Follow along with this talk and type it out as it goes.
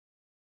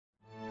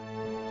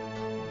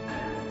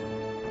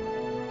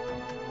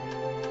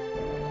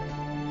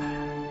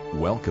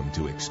Welcome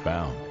to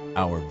Expound,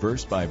 our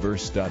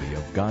verse-by-verse study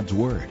of God's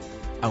Word.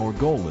 Our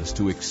goal is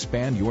to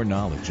expand your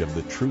knowledge of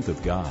the truth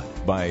of God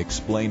by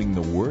explaining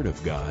the Word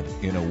of God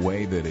in a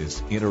way that is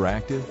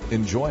interactive,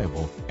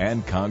 enjoyable,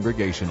 and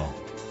congregational.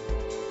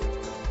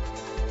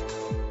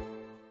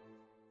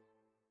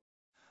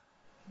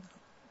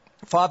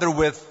 Father,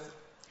 with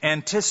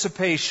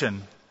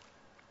anticipation,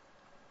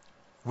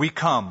 we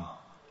come.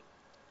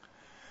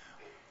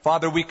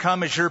 Father, we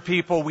come as your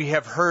people. We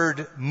have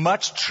heard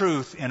much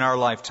truth in our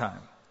lifetime.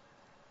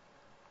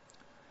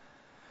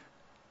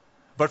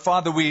 But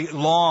Father, we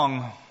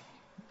long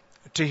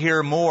to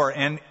hear more,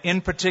 and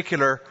in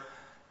particular,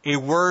 a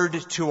word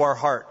to our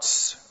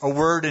hearts, a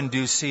word in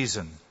due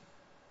season.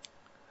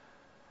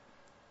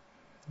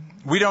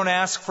 We don't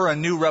ask for a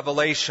new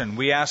revelation.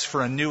 We ask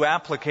for a new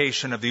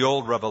application of the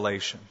old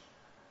revelation.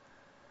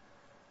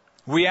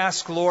 We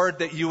ask, Lord,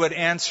 that you would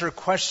answer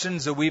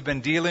questions that we've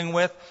been dealing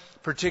with,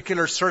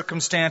 particular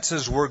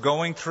circumstances we're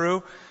going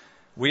through.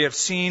 We have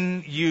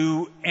seen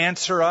you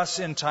answer us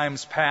in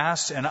times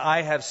past, and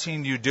I have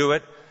seen you do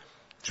it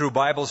through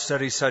Bible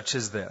studies such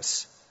as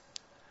this.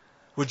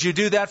 Would you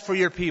do that for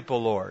your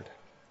people, Lord,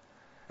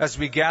 as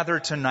we gather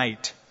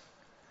tonight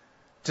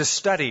to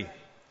study,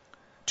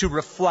 to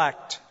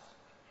reflect,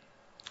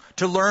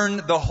 to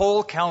learn the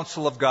whole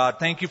counsel of God.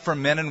 Thank you for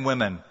men and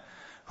women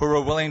who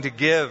are willing to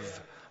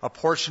give a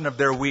portion of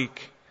their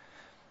week,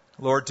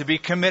 Lord, to be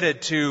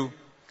committed to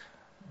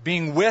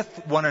being with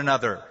one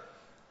another,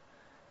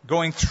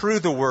 going through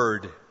the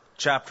Word,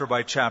 chapter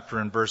by chapter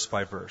and verse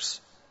by verse.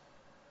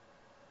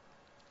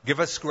 Give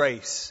us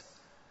grace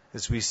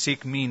as we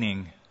seek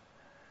meaning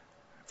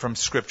from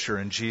Scripture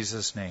in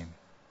Jesus' name.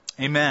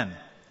 Amen.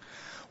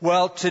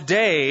 Well,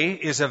 today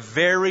is a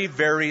very,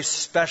 very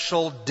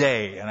special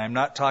day, and I'm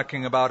not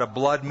talking about a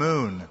blood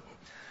moon.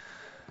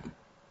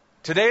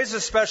 Today is a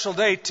special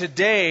day.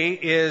 Today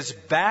is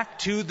Back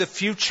to the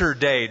Future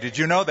Day. Did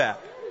you know that?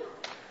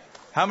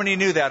 How many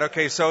knew that?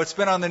 Okay, so it's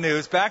been on the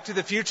news. Back to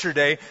the Future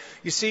Day.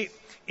 You see,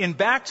 in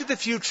Back to the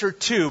Future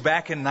 2,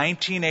 back in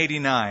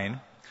 1989,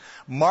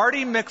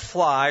 Marty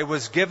McFly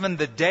was given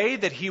the day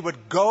that he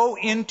would go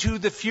into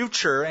the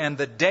future, and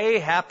the day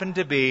happened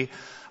to be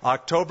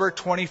October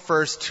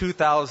 21st,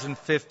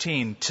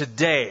 2015.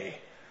 Today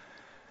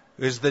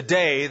is the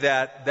day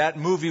that that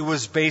movie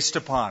was based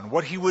upon.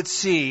 What he would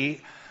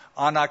see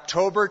on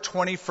October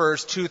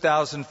 21st,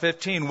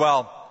 2015.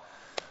 Well,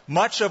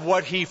 much of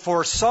what he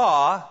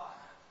foresaw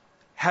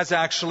has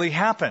actually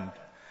happened.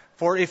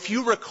 For if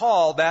you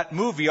recall that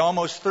movie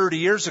almost 30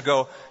 years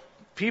ago,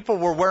 people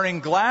were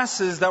wearing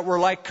glasses that were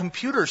like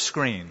computer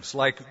screens,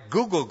 like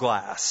Google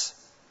Glass.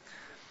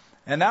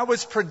 And that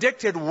was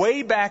predicted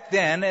way back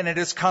then, and it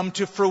has come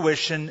to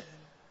fruition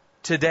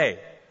today.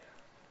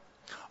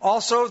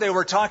 Also, they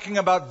were talking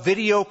about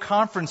video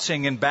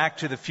conferencing in Back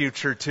to the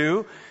Future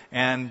too,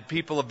 and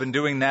people have been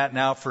doing that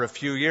now for a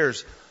few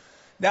years.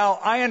 Now,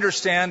 I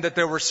understand that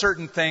there were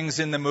certain things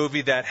in the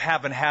movie that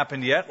haven't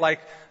happened yet,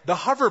 like the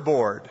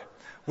hoverboard.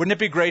 Wouldn't it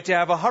be great to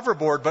have a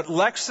hoverboard? But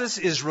Lexus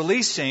is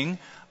releasing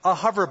a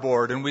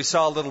hoverboard, and we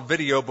saw a little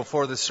video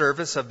before the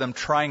service of them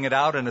trying it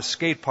out in a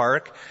skate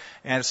park,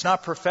 and it's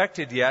not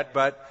perfected yet,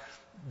 but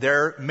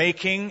they're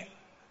making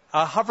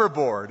a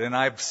hoverboard, and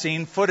I've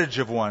seen footage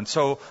of one.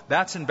 So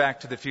that's in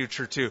Back to the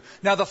Future too.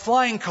 Now, the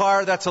flying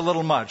car, that's a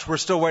little much. We're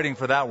still waiting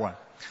for that one.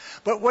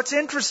 But what's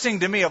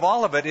interesting to me of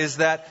all of it is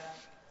that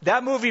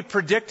that movie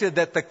predicted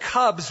that the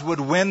Cubs would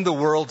win the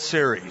World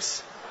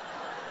Series.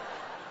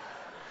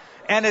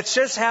 And it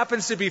just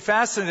happens to be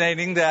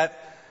fascinating that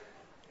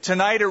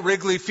tonight at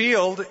Wrigley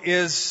Field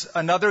is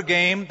another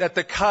game that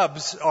the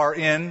Cubs are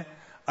in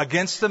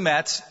against the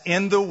Mets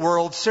in the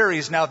World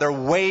Series. Now, they're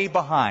way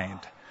behind.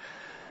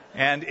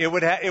 And it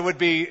would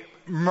be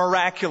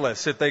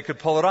miraculous if they could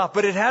pull it off.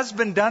 But it has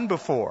been done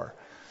before.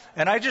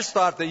 And I just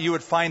thought that you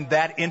would find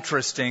that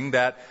interesting,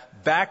 that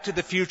Back to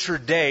the Future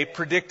Day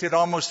predicted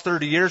almost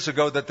 30 years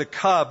ago that the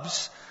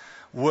Cubs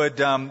would,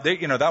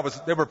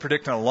 they were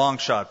predicting a long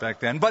shot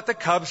back then, but the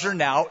Cubs are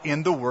now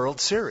in the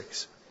World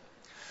Series.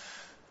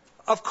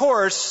 Of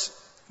course,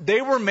 they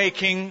were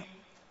making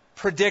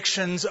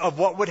predictions of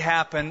what would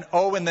happen,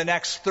 in the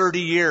next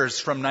 30 years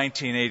from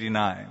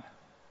 1989.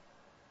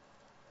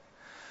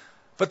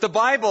 But the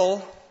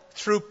Bible,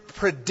 through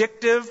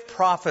predictive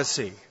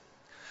prophecy,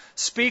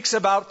 speaks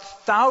about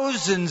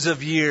thousands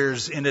of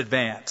years in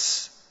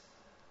advance.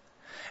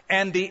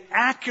 And the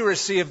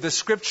accuracy of the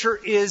Scripture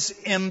is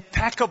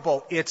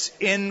impeccable. It's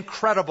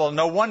incredible.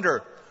 No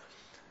wonder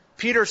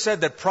Peter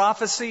said that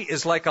prophecy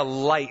is like a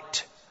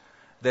light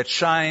that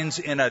shines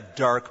in a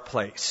dark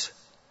place.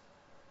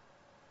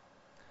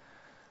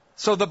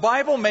 So the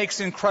Bible makes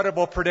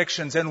incredible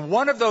predictions, and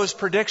one of those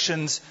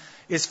predictions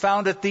is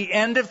found at the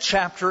end of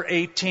chapter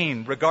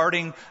 18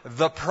 regarding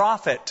the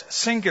prophet,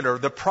 singular,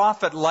 the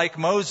prophet like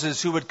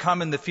Moses who would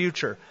come in the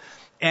future.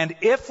 And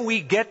if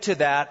we get to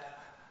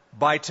that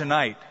by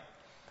tonight,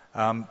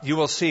 you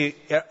will see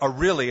a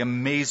really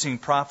amazing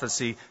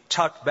prophecy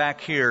tucked back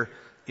here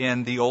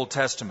in the Old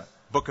Testament,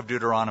 book of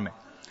Deuteronomy.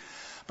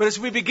 But as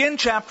we begin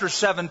chapter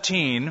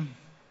 17,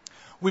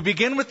 We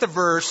begin with the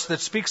verse that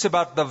speaks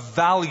about the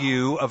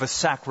value of a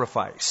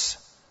sacrifice.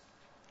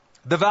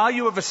 The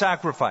value of a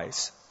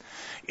sacrifice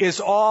is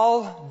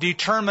all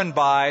determined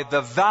by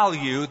the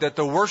value that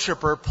the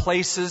worshiper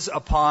places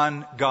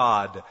upon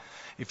God.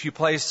 If you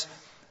place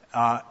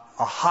a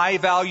high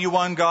value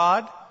on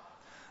God,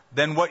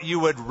 then what you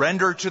would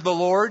render to the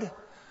Lord,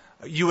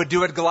 you would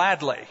do it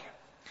gladly.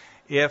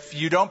 If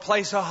you don't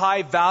place a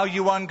high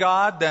value on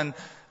God, then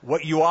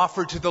what you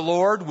offer to the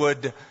Lord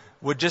would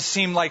just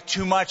seem like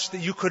too much that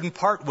you couldn't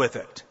part with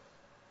it.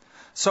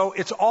 So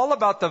it's all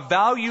about the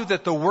value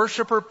that the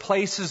worshiper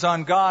places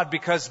on God,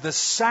 because the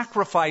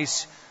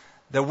sacrifice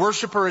the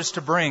worshiper is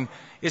to bring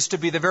is to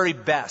be the very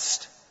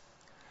best.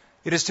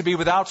 It is to be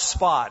without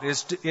spot.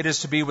 It is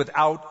to be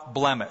without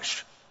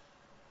blemish.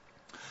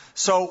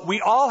 So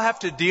we all have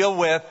to deal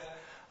with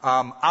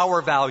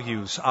our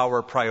values,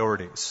 our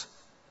priorities.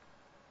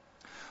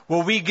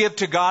 Will we give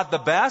to God the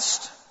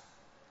best,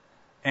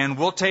 and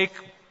we'll take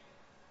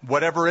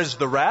whatever is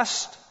the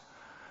rest?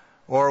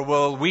 Or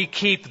will we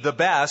keep the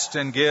best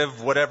and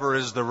give whatever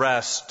is the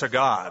rest to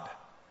God?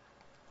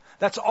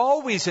 That's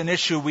always an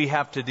issue we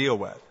have to deal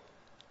with.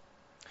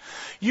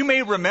 You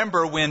may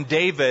remember when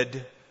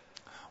David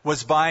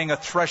was buying a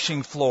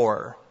threshing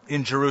floor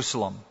in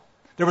Jerusalem.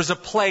 There was a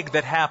plague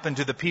that happened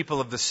to the people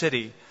of the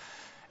city.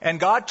 And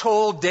God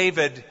told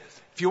David,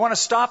 if you want to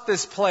stop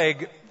this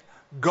plague,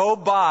 go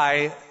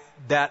buy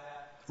that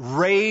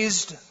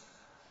raised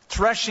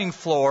threshing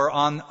floor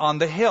on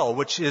the hill,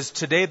 which is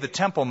today the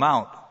Temple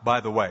Mount, by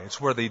the way. It's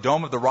where the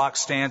Dome of the Rock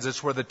stands.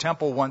 It's where the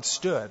temple once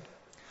stood.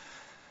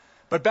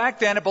 But back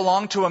then it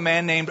belonged to a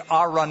man named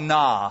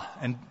Araunah.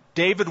 And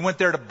David went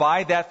there to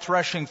buy that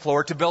threshing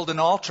floor to build an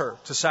altar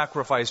to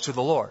sacrifice to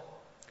the Lord.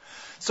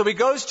 So he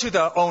goes to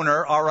the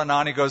owner, Araunah,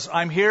 and he goes,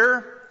 I'm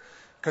here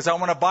because I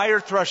want to buy your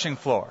threshing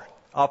floor.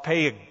 I'll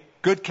pay you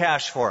good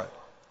cash for it.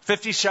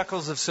 50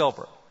 shekels of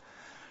silver.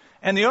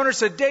 And the owner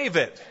said,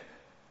 David,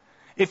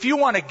 if you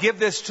want to give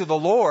this to the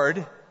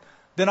Lord,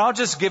 then I'll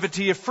just give it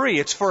to you free.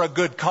 It's for a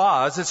good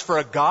cause. It's for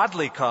a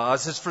godly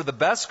cause. It's for the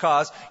best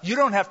cause. You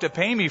don't have to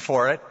pay me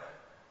for it.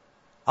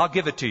 I'll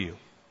give it to you.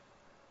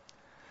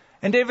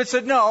 And David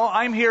said, no,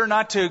 I'm here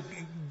not to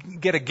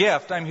get a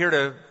gift. I'm here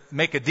to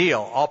make a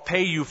deal. I'll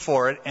pay you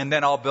for it, and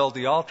then I'll build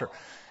the altar.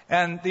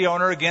 And the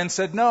owner again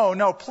said,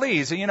 no,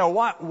 please.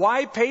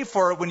 Why pay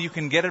for it when you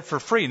can get it for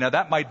free? Now,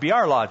 that might be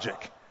our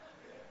logic.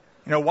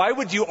 Why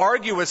would you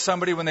argue with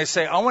somebody when they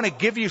say, I want to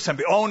give you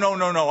something? Oh,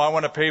 no, I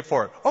want to pay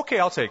for it. Okay,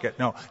 I'll take it.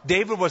 No,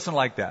 David wasn't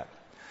like that.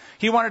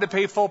 He wanted to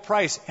pay full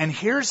price. And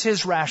here's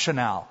his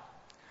rationale.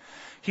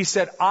 He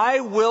said, I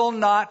will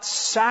not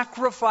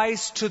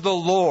sacrifice to the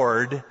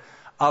Lord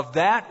of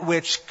that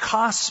which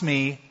costs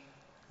me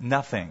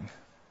nothing.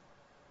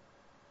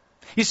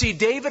 You see,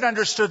 David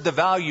understood the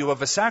value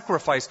of a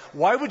sacrifice.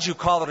 Why would you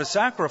call it a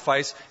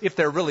sacrifice if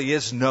there really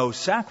is no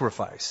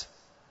sacrifice?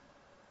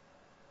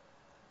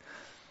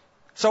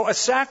 So a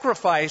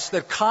sacrifice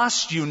that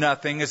costs you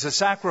nothing is a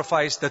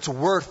sacrifice that's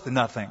worth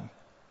nothing.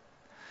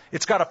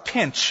 It's got to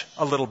pinch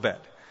a little bit.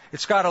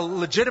 It's got to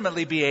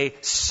legitimately be a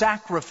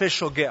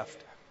sacrificial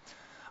gift.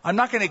 I'm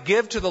not going to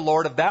give to the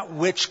Lord of that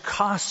which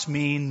costs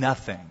me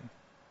nothing.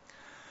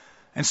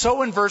 And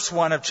so in verse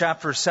 1 of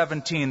chapter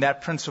 17,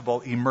 that principle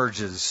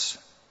emerges.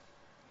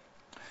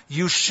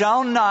 You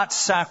shall not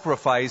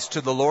sacrifice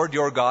to the Lord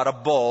your God a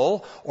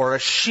bull or a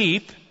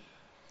sheep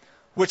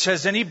which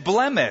has any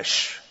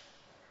blemish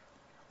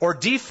or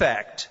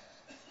defect,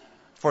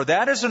 for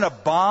that is an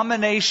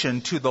abomination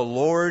to the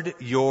Lord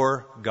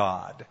your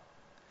God.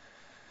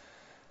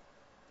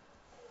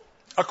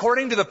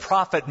 According to the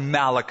prophet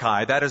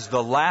Malachi, that is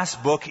the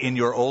last book in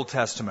your Old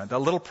Testament, the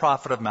little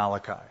prophet of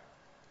Malachi,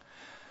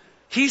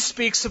 he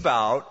speaks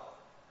about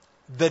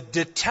the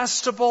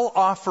detestable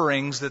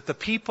offerings that the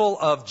people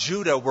of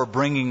Judah were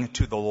bringing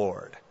to the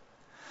Lord.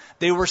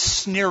 They were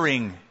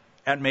sneering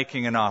at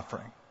making an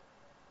offering.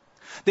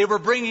 They were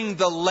bringing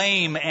the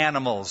lame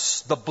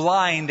animals, the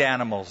blind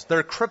animals,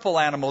 their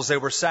cripple animals they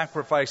were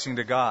sacrificing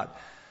to God.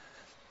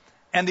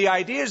 And the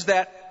idea is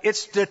that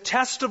it's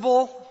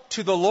detestable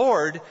to the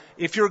Lord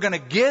if you're going to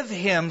give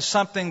Him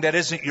something that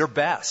isn't your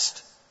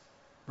best.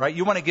 Right?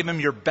 You want to give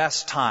Him your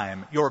best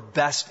time, your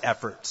best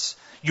efforts,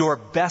 your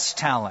best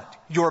talent,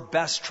 your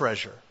best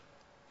treasure.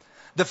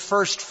 The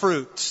first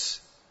fruits.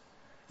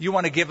 You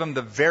want to give Him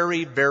the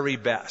very, very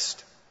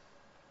best.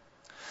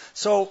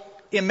 So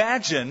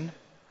imagine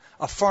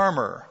a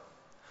farmer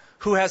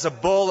who has a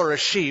bull or a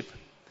sheep,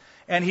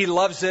 and he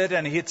loves it,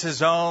 and it's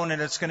his own,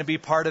 and it's going to be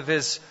part of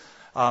his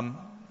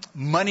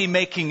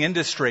money-making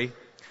industry.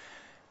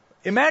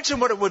 Imagine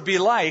what it would be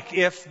like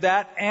if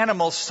that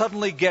animal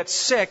suddenly gets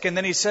sick, and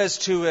then he says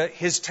to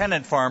his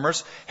tenant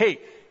farmers, hey,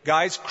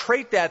 guys,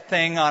 crate that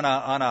thing on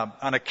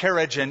a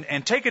carriage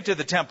and take it to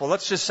the temple.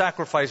 Let's just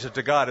sacrifice it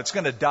to God. It's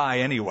going to die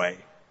anyway.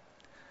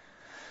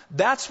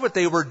 That's what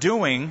they were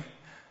doing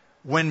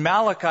when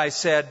Malachi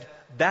said,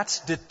 that's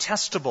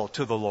detestable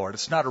to the Lord.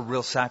 It's not a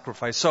real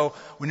sacrifice. So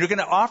when you're going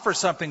to offer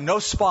something, no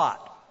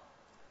spot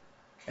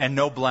and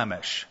no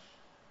blemish.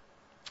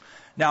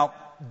 Now,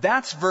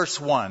 that's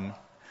verse 1.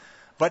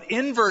 But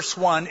in verse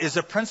 1 is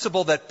a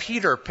principle that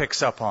Peter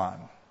picks up on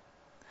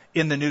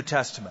in the New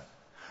Testament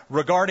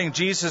regarding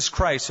Jesus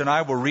Christ, and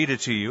I will read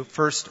it to you.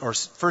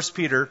 First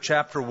Peter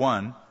chapter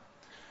 1.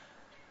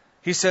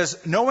 He says,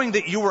 knowing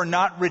that you were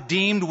not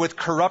redeemed with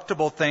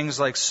corruptible things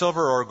like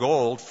silver or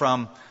gold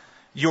from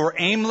your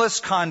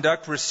aimless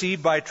conduct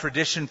received by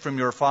tradition from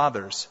your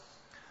fathers,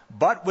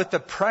 but with the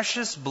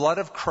precious blood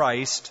of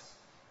Christ,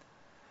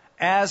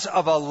 as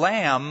of a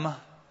lamb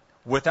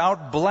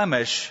without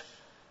blemish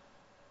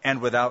and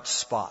without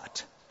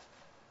spot.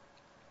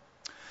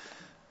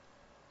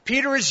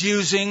 Peter is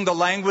using the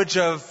language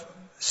of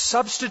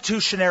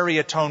substitutionary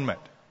atonement.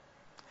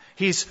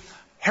 He's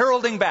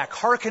heralding back,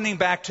 hearkening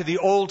back to the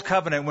old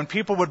covenant when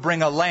people would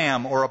bring a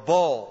lamb or a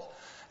bull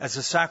as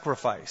a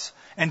sacrifice.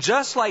 And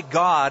just like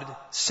God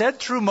said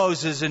through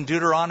Moses in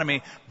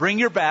Deuteronomy, bring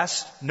your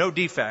best, no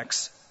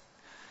defects,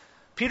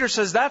 Peter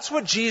says that's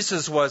what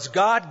Jesus was.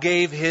 God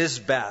gave his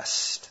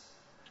best.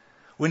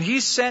 When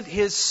he sent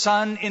his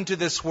Son into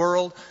this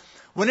world,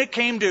 when it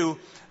came to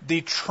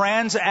the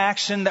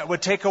transaction that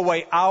would take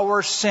away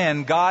our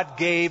sin, God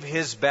gave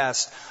his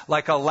best,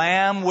 like a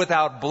lamb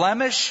without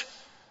blemish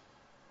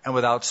and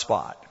without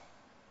spot.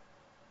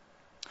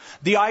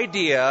 The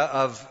idea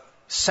of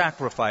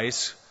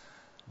sacrifice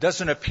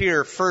doesn't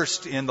appear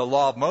first in the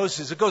law of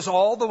Moses. It goes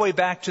all the way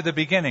back to the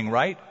beginning,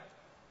 right?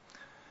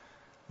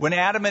 When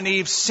Adam and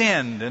Eve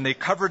sinned and they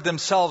covered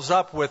themselves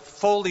up with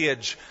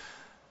foliage,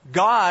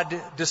 God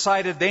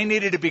decided they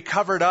needed to be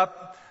covered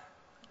up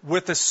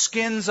with the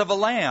skins of a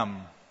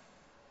lamb.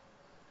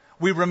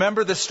 We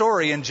remember the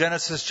story in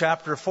Genesis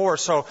chapter 4.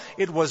 So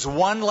it was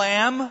one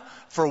lamb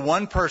for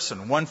one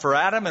person, one for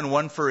Adam and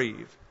one for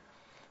Eve.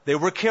 They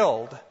were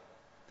killed.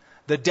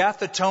 The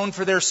death atoned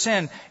for their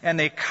sin, and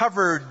they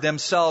covered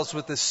themselves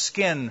with the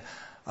skin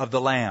of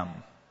the lamb.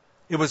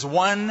 It was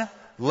one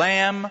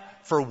lamb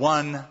for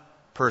one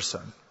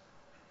person.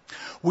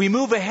 We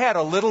move ahead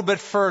a little bit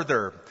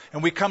further,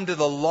 and we come to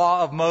the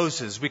law of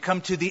Moses. We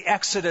come to the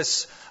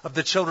exodus of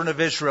the children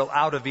of Israel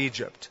out of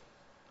Egypt.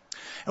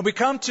 And we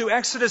come to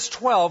Exodus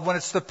 12 when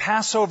it's the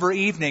Passover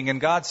evening, and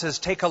God says,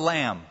 take a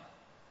lamb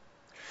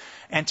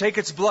and take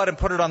its blood and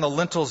put it on the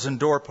lintels and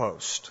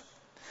doorpost.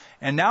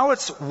 And now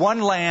it's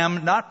one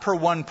lamb, not per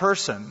one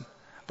person,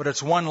 but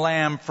it's one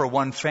lamb for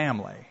one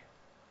family.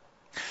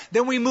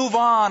 Then we move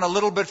on a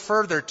little bit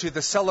further to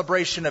the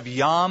celebration of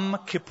Yom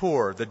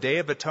Kippur, the Day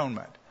of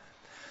Atonement.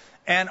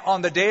 And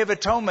on the Day of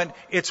Atonement,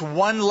 it's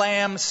one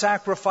lamb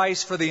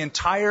sacrifice for the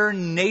entire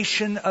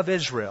nation of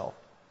Israel.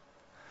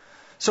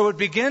 So it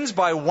begins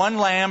by one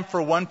lamb for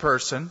one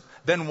person,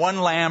 then one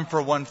lamb for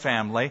one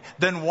family,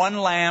 then one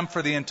lamb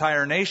for the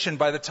entire nation.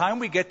 By the time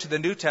we get to the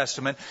New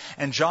Testament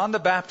and John the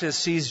Baptist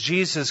sees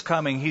Jesus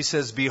coming, he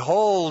says,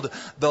 behold,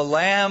 the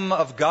Lamb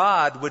of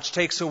God, which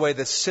takes away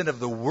the sin of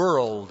the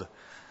world.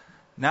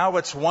 Now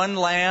it's one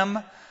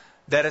lamb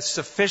that is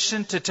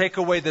sufficient to take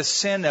away the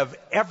sin of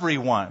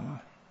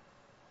everyone.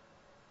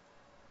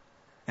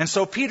 And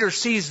so Peter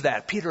sees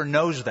that. Peter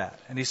knows that.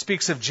 And he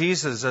speaks of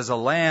Jesus as a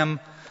lamb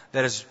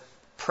that is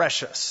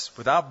precious,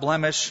 without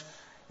blemish,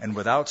 and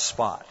without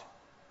spot.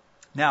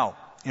 Now,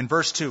 in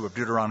verse 2 of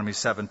Deuteronomy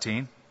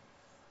 17,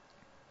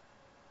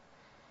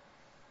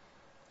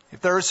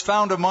 if there is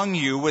found among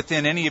you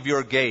within any of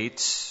your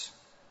gates,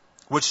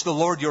 which the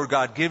Lord your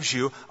God gives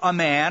you, a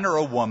man or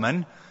a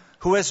woman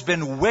who has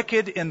been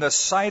wicked in the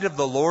sight of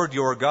the Lord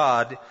your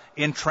God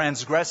in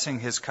transgressing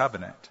his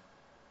covenant,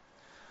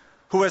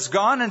 who has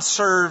gone and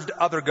served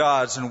other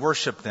gods and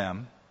worshipped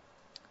them,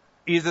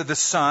 either the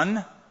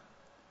sun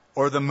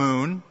or the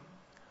moon,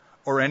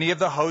 or any of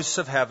the hosts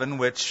of heaven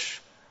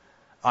which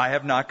I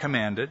have not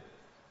commanded,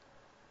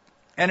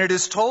 and it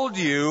is told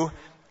you,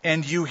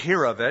 and you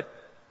hear of it,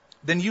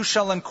 then you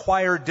shall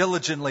inquire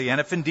diligently, and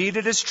if indeed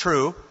it is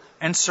true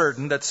and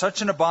certain that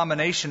such an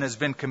abomination has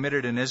been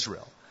committed in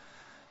Israel,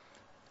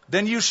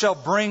 then you shall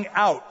bring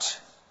out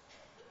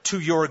to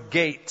your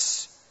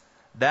gates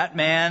that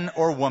man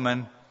or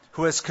woman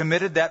who has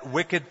committed that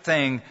wicked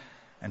thing,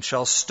 and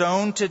shall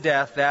stone to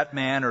death that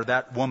man or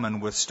that woman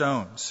with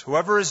stones.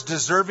 Whoever is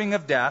deserving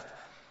of death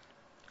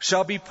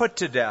shall be put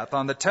to death.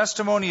 On the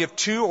testimony of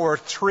 2 or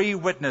 3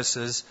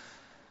 witnesses,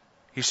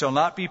 he shall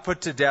not be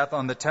put to death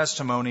on the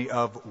testimony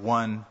of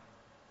 1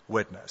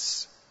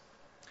 witness.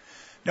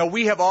 Now,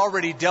 we have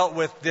already dealt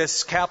with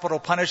this capital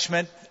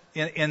punishment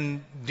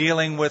in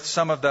dealing with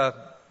some of the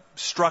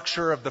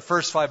structure of the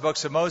first 5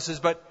 books of Moses,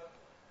 but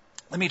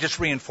let me just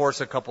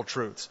reinforce a couple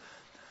truths.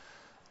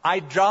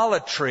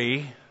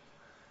 Idolatry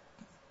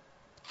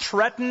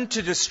threatened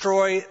to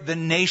destroy the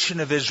nation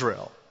of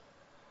Israel.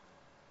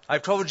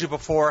 I've told you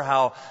before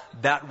how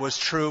that was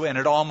true, and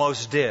it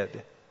almost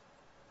did.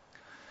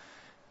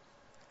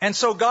 And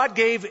so God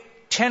gave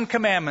 10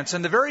 commandments,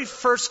 and the very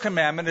first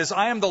commandment is,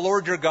 I am the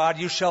Lord your God,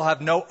 you shall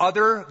have no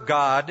other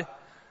God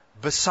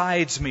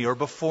besides me or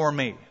before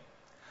me.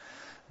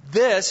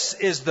 This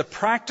is the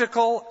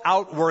practical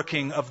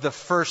outworking of the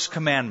first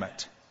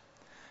commandment.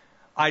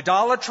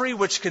 Idolatry,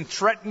 which can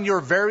threaten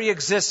your very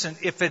existence,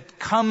 if it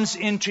comes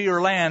into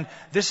your land,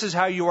 this is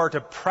how you are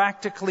to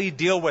practically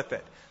deal with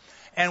it.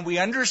 And we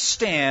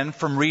understand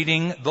from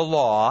reading the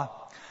law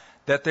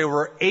that there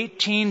were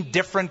 18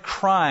 different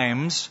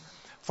crimes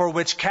for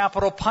which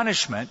capital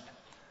punishment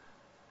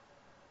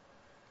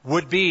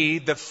would be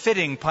the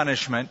fitting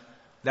punishment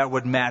that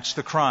would match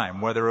the crime,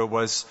 whether it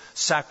was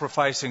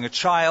sacrificing a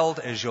child,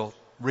 as you'll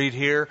read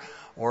here,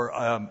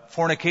 or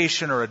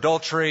fornication or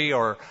adultery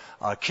or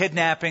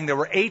kidnapping. There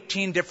were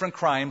 18 different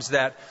crimes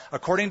that,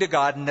 according to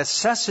God,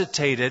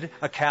 necessitated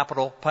a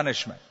capital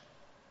punishment.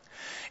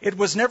 It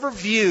was never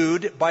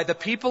viewed by the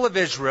people of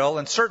Israel,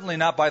 and certainly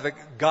not by the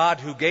God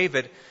who gave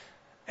it,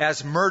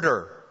 as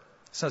murder.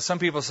 So some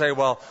people say,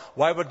 well,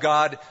 why would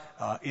God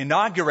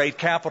inaugurate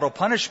capital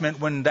punishment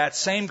when that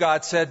same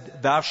God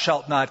said, thou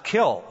shalt not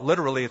kill?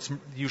 Literally, it's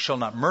you shall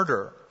not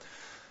murder.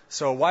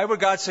 So why would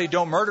God say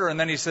don't murder, and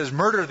then he says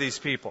murder these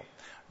people?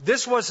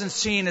 This wasn't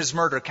seen as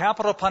murder.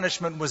 Capital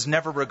punishment was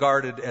never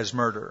regarded as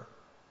murder.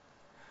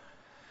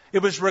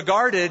 It was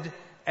regarded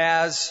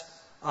as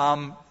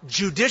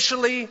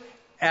judicially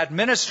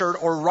administered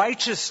or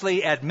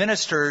righteously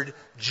administered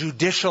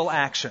judicial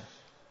action.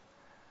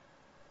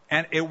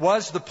 And it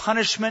was the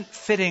punishment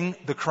fitting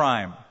the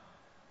crime.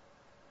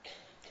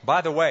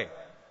 By the way,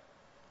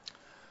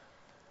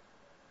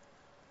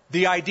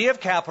 the idea of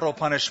capital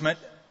punishment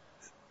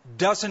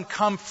doesn't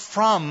come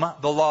from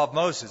the law of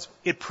Moses.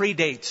 It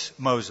predates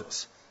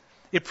Moses.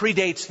 It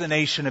predates the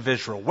nation of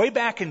Israel. Way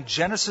back in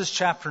Genesis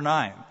chapter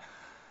 9,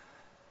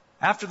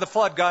 after the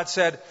flood, God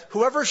said,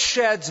 whoever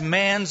sheds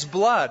man's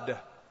blood,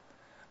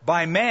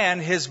 by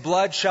man his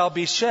blood shall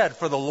be shed,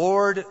 for the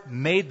Lord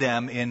made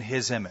them in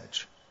his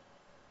image.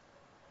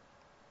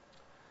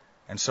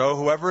 And so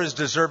whoever is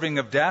deserving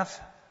of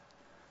death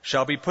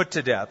shall be put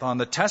to death. On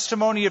the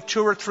testimony of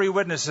 2 or 3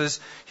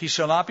 witnesses, he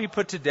shall not be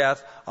put to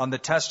death on the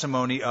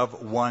testimony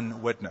of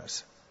 1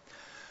 witness.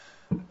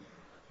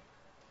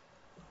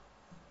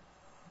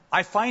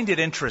 I find it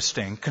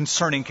interesting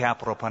concerning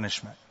capital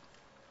punishment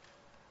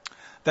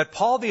that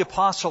Paul the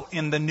Apostle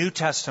in the New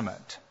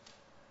Testament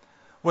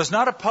was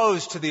not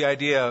opposed to the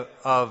idea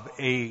of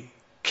a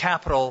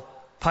capital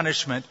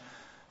punishment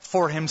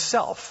for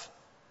himself.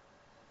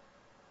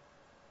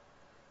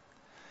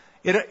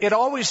 It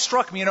always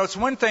struck me, it's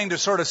one thing to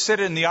sort of sit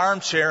in the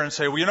armchair and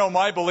say, well,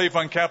 my belief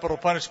on capital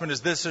punishment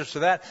is this or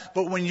that.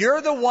 But when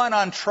you're the one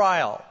on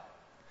trial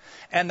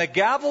and the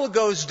gavel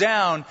goes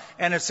down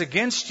and it's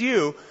against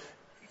you,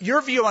 your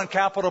view on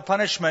capital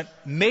punishment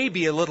may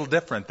be a little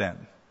different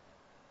then.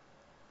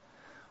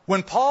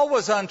 When Paul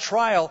was on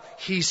trial,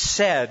 he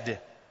said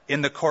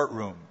in the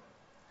courtroom,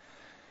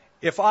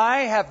 if I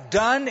have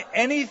done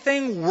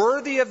anything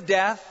worthy of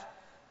death,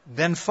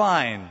 then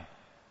fine,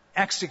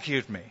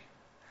 execute me.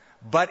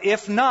 But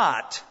if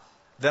not,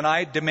 then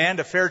I demand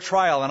a fair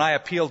trial and I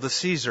appeal to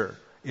Caesar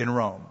in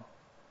Rome.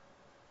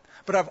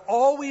 But I've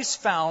always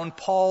found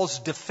Paul's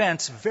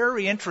defense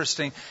very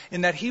interesting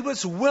in that he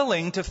was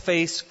willing to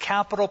face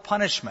capital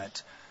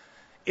punishment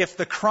if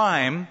the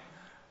crime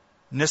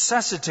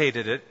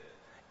necessitated it,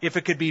 if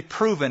it could be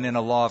proven in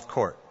a law of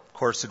court. Of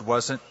course, it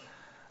wasn't.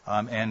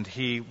 And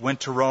he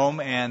went to Rome,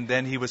 and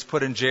then he was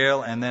put in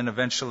jail, and then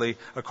eventually,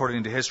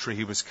 according to history,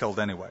 he was killed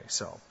anyway.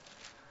 So,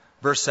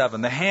 verse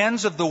 7, the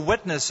hands of the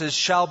witnesses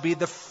shall be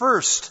the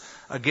first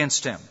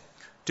against him,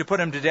 to put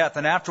him to death,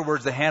 and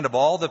afterwards the hand of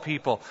all the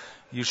people.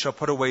 You shall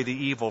put away the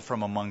evil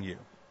from among you.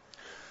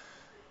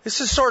 This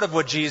is sort of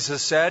what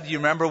Jesus said. You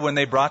remember when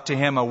they brought to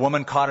him a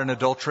woman caught in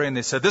adultery, and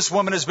they said, this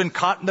woman has been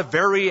caught in the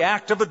very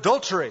act of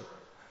adultery.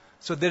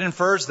 So that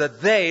infers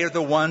that they are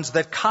the ones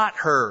that caught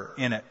her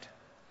in it.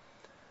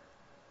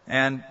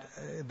 And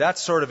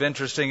that's sort of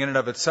interesting in and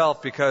of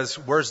itself, because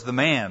where's the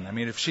man? I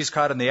mean, if she's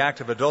caught in the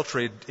act of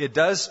adultery, it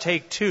does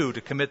take 2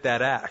 to commit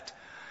that act.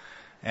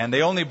 And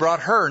they only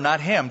brought her,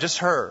 not him, just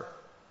her.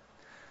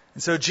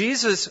 And so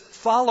Jesus,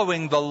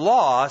 following the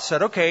law,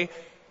 said, okay,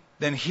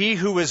 then he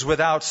who is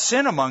without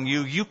sin among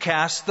you, you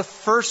cast the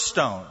first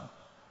stone.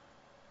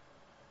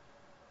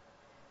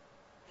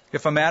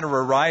 If a matter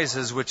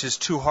arises which is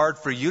too hard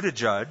for you to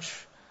judge,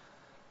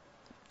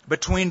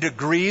 between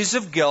degrees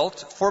of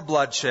guilt for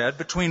bloodshed,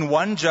 between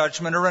one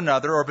judgment or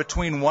another, or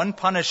between one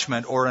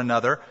punishment or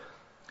another,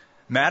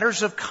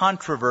 matters of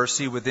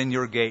controversy within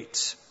your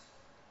gates,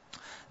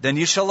 then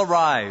you shall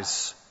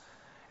arise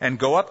and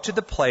go up to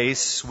the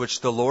place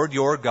which the Lord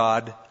your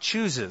God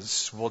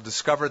chooses. We'll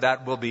discover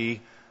that will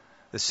be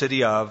the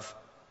city of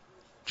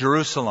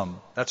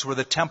Jerusalem. That's where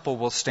the temple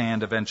will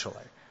stand eventually.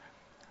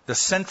 The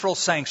central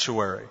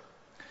sanctuary.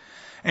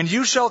 And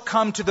you shall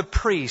come to the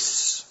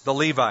priests, the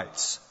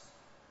Levites,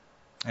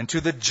 and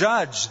to the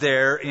judge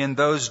there in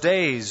those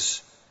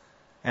days,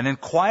 and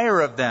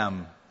inquire of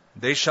them.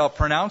 They shall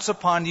pronounce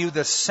upon you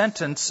the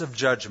sentence of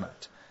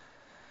judgment.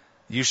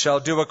 You shall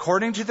do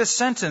according to the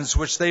sentence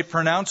which they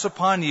pronounce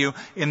upon you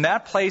in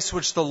that place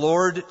which the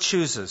Lord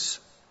chooses.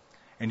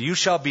 And you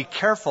shall be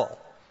careful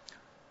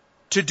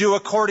to do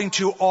according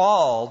to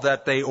all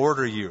that they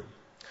order you,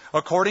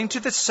 according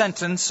to the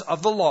sentence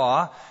of the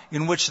law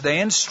in which they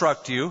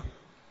instruct you,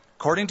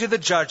 according to the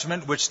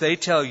judgment which they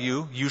tell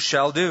you, you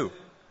shall do.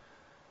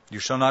 You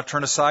shall not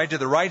turn aside to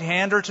the right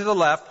hand or to the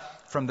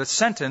left, from the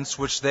sentence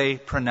which they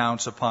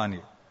pronounce upon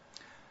you.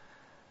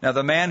 Now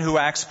the man who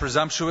acts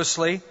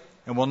presumptuously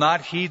and will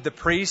not heed the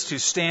priest who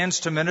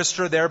stands to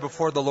minister there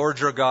before the Lord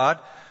your God,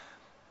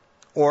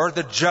 or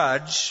the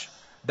judge,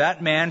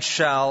 that man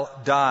shall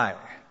die.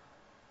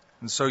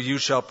 And so you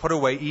shall put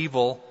away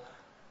evil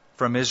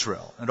from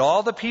Israel. And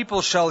all the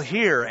people shall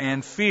hear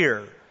and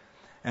fear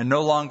and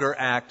no longer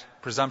act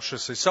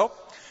presumptuously. So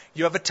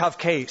you have a tough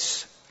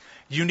case.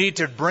 You need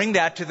to bring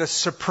that to the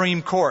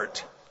Supreme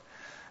Court.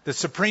 The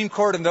Supreme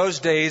Court in those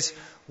days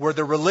were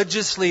the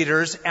religious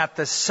leaders at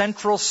the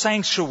central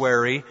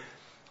sanctuary,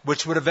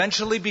 which would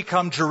eventually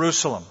become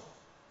Jerusalem.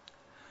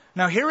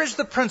 Now here is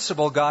the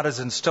principle God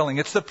is instilling.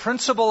 It's the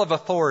principle of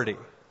authority.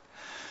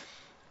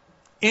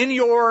 In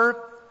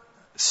your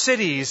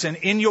cities and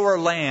in your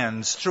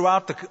lands,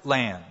 throughout the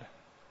land,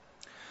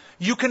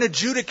 you can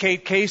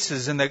adjudicate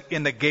cases in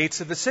the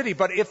gates of the city.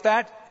 But if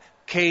that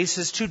case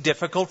is too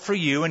difficult for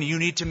you and you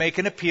need to make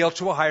an appeal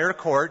to a higher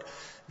court,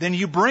 then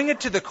you bring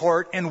it to the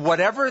court, and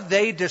whatever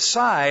they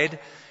decide,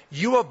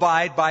 you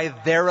abide by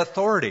their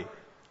authority.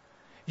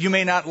 You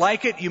may not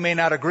like it, you may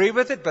not agree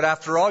with it, but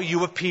after all,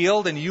 you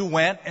appealed and you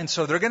went, and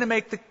so they're going to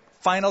make the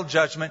final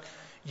judgment.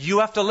 You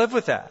have to live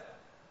with that.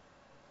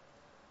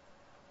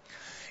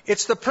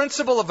 It's the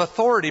principle of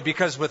authority,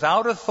 because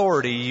without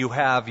authority you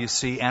have, you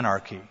see,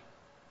 anarchy.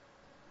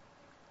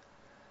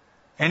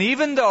 And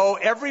even though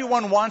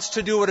everyone wants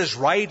to do what is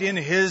right in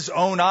his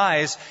own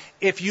eyes,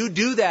 if you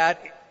do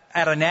that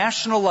at a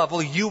national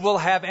level, you will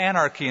have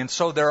anarchy. And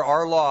so there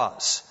are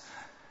laws.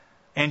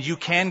 And you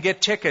can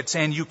get tickets,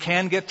 and you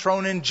can get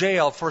thrown in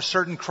jail for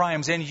certain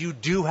crimes, and you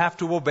do have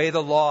to obey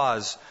the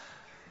laws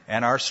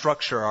and our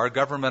structure, our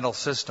governmental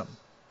system.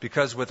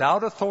 Because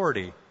without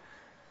authority,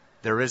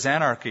 there is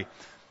anarchy.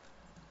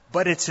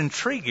 But it's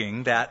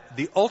intriguing that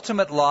the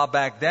ultimate law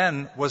back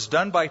then was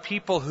done by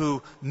people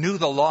who knew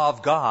the law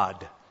of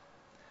God.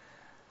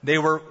 They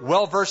were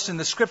well versed in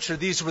the Scripture.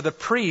 These were the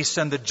priests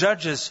and the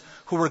judges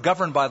who were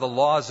governed by the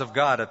laws of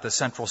God at the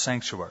central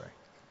sanctuary.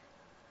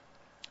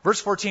 Verse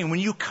 14, when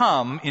you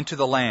come into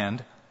the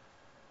land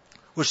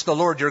which the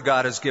Lord your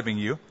God is giving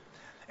you,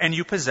 and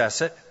you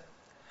possess it,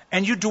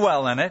 and you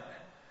dwell in it,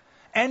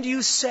 and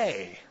you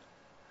say,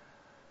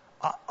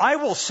 I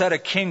will set a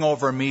king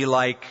over me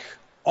like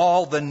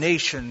all the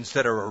nations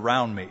that are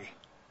around me.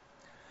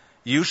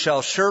 You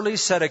shall surely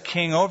set a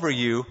king over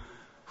you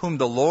whom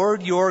the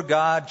Lord your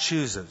God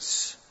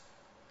chooses,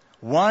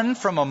 one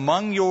from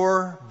among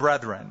your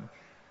brethren.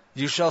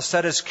 You shall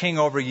set as king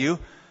over you.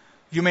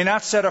 You may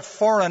not set a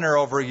foreigner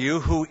over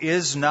you who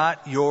is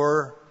not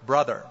your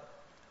brother.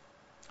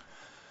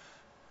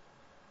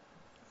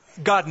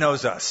 God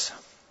knows us.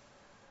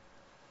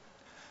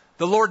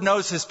 The Lord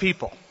knows His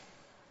people.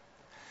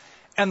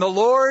 And the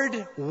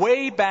Lord,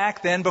 way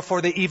back then,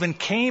 before they even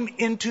came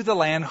into the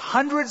land,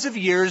 hundreds of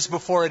years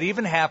before it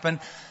even happened,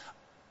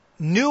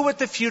 knew what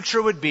the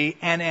future would be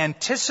and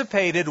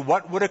anticipated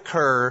what would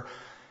occur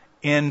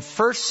in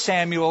 1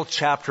 Samuel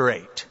chapter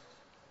 8.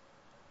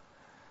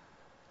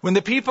 When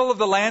the people of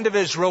the land of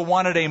Israel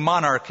wanted a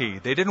monarchy,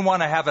 they didn't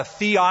want to have a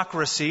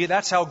theocracy.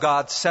 That's how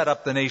God set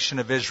up the nation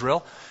of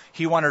Israel.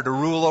 He wanted to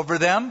rule over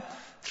them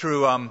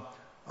through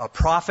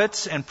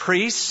prophets and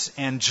priests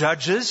and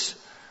judges.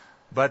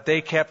 But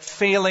they kept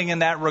failing in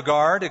that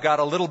regard. It got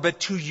a little bit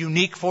too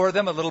unique for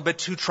them, a little bit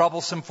too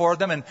troublesome for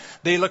them. And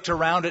they looked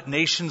around at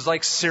nations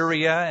like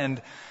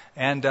Syria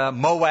and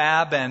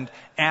Moab and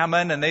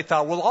Ammon, and they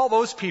thought, well, all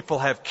those people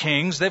have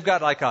kings. They've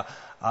got like a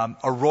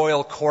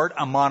royal court,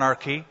 a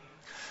monarchy.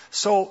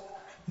 So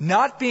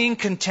not being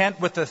content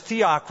with the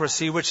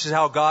theocracy, which is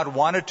how God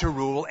wanted to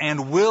rule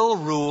and will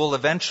rule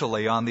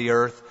eventually on the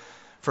earth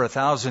for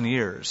 1,000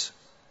 years.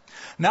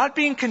 Not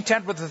being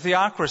content with the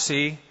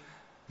theocracy,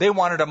 they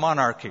wanted a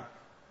monarchy.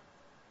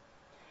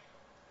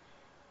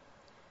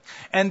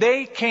 And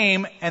they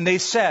came and they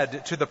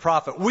said to the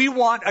prophet, we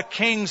want a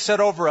king set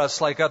over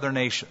us like other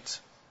nations.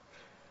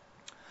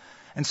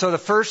 And so the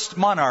first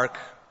monarch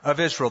of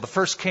Israel, the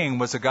first king,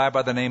 was a guy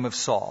by the name of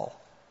Saul.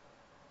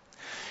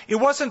 It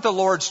wasn't the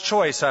Lord's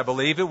choice, I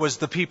believe. It was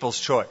the people's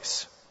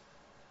choice.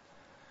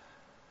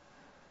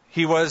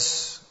 He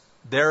was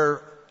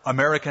their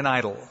American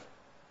Idol.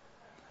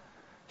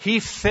 He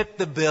fit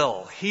the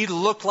bill. He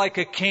looked like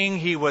a king.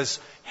 He was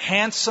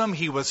handsome.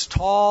 He was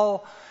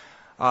tall.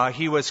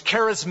 He was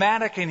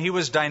charismatic, and he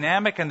was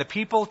dynamic, and the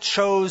people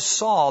chose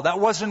Saul. That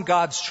wasn't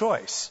God's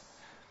choice.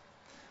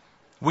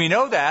 We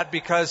know that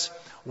because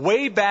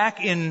way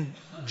back in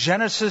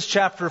Genesis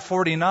chapter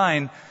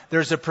 49,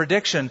 there's a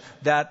prediction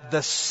that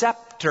the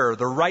scepter,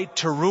 the right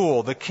to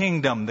rule, the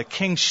kingdom, the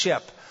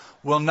kingship,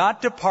 will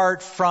not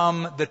depart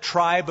from the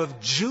tribe of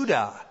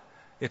Judah,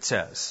 it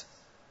says.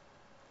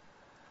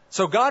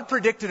 So God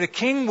predicted a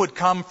king would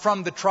come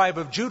from the tribe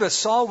of Judah.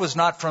 Saul was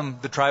not from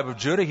the tribe of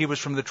Judah. He was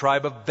from the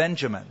tribe of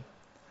Benjamin.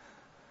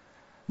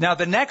 Now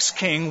the next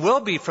king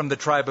will be from the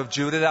tribe of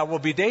Judah. That will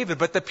be David.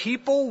 But the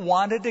people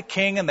wanted a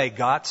king, and they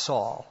got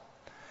Saul.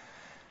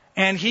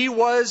 And he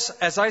was,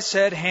 as I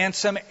said,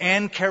 handsome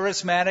and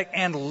charismatic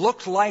and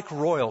looked like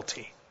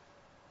royalty.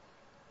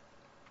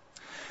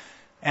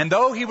 And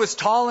though he was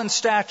tall in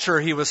stature,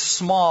 he was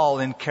small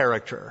in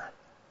character.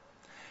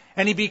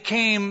 And he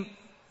became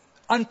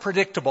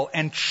unpredictable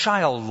and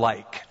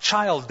childish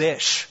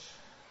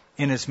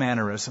in his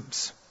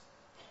mannerisms.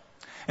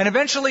 And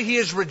eventually he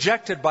is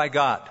rejected by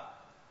God.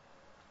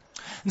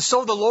 And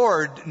so the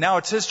Lord, now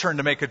it's his turn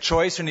to make a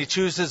choice, and he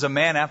chooses a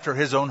man after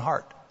his own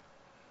heart.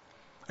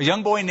 A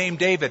young boy named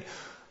David,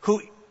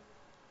 who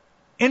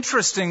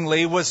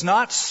interestingly was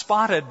not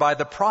spotted by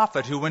the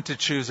prophet who went to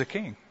choose a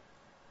king.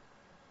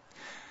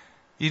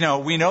 You know,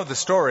 we know the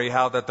story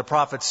how that the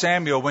prophet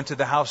Samuel went to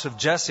the house of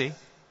Jesse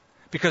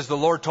because the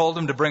Lord told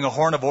him to bring a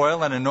horn of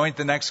oil and anoint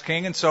the next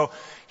king. And so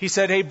he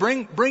said, hey,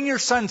 bring your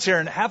sons here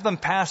and have them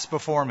pass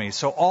before me.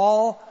 So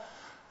all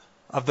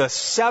of the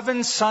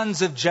 7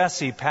 sons of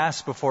Jesse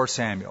passed before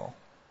Samuel.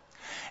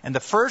 And the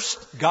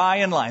first guy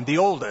in line, the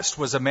oldest,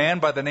 was a man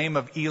by the name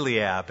of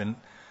Eliab. And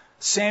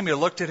Samuel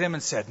looked at him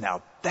and said,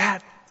 now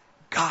that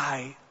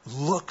guy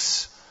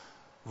looks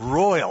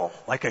royal,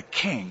 like a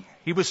king.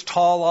 He was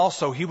tall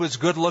also. He was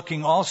good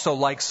looking also,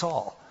 like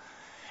Saul.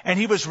 And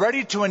he was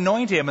ready to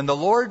anoint him. And the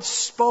Lord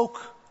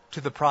spoke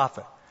to the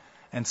prophet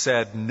and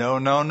said, no.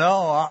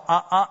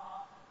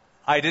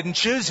 I didn't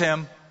choose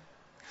him.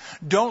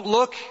 Don't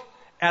look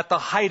at the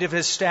height of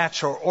his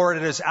stature or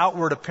at his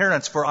outward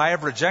appearance, for I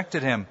have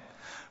rejected him.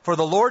 For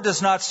the Lord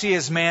does not see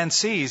as man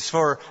sees,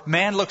 for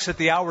man looks at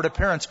the outward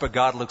appearance, but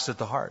God looks at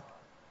the heart.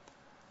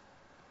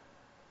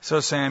 So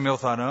Samuel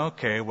thought,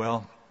 okay,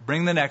 well,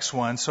 bring the next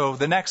one. So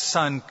the next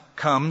son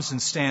comes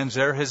and stands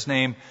there. His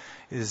name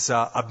is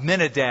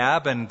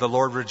Abinadab, and the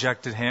Lord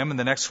rejected him. And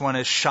the next one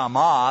is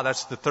Shammah.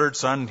 That's the third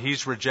son, and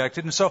he's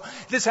rejected. And so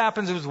this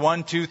happens with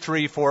 1, 2,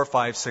 3, 4,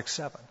 5, 6,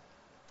 7.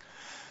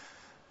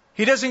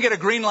 He doesn't get a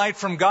green light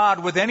from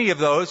God with any of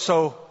those,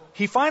 so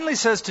he finally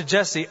says to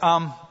Jesse,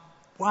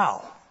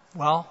 wow,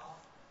 well,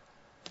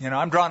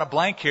 I'm drawing a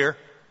blank here.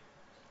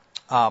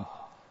 Are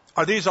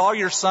these all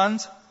your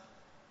sons?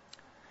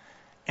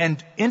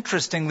 And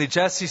interestingly,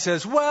 Jesse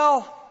says,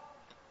 well,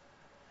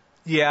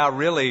 yeah,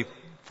 really,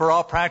 for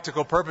all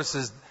practical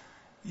purposes,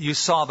 you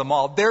saw them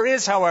all. There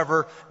is,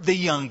 however, the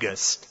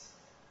youngest.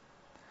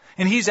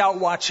 And he's out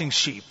watching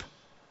sheep.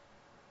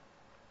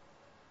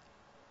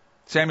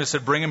 Samuel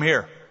said, bring him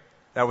here.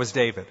 That was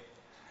David.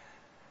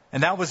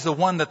 And that was the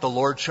one that the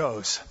Lord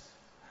chose.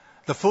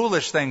 The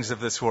foolish things of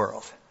this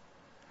world.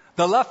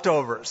 The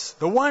leftovers.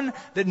 The one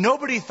that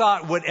nobody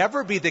thought would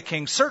ever be the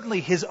king. Certainly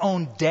his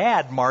own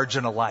dad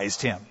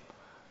marginalized him.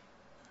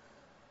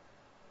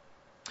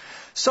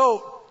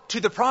 So, to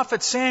the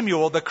prophet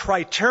Samuel, the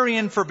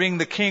criterion for being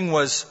the king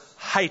was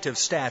height of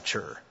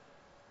stature.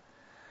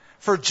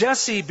 For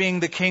Jesse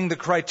being the king, the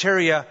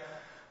criteria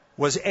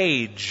was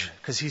age,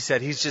 because he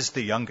said he's just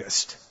the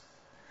youngest.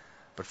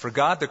 But for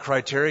God, the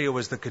criteria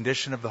was the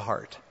condition of the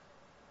heart.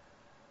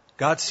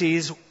 God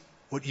sees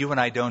what you and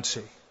I don't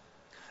see.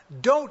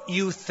 Don't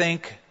you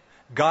think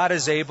God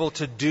is able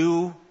to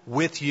do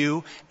with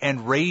you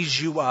and raise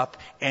you up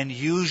and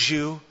use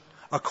you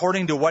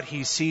according to what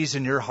he sees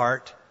in your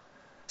heart?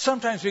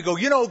 Sometimes we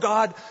go,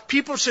 God,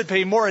 people should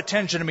pay more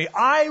attention to me.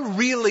 I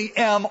really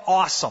am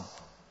awesome.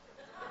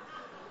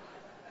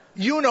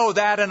 You know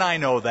that and I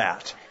know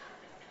that.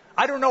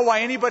 I don't know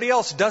why anybody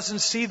else doesn't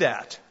see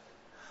that.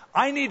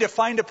 I need to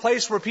find a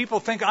place where people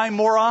think I'm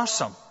more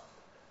awesome.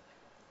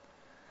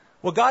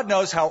 Well, God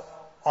knows how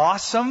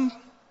awesome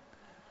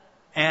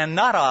and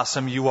not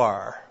awesome you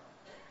are.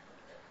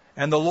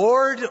 And the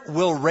Lord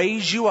will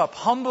raise you up.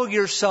 Humble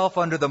yourself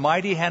under the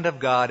mighty hand of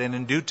God, and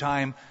in due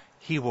time,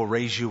 he will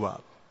raise you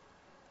up.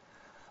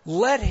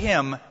 Let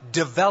him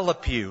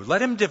develop you.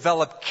 Let him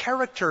develop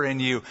character in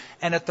you.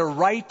 And at the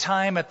right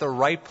time, at the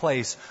right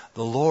place,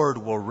 the Lord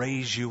will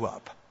raise you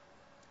up.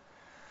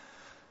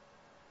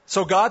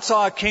 So God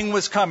saw a king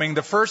was coming.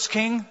 The first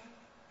king,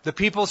 the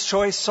people's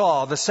choice,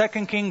 Saul. The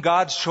second king,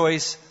 God's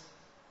choice,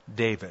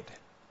 David.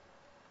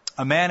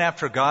 A man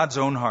after God's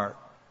own heart.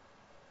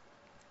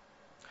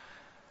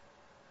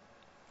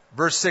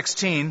 Verse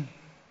 16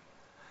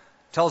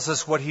 tells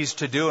us what he's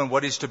to do and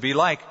what he's to be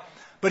like.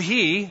 But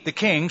he, the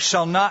king,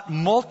 shall not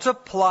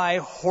multiply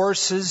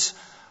horses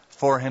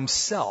for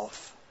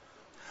himself,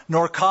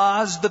 nor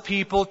cause the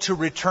people to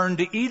return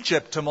to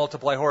Egypt to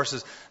multiply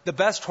horses. The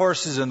best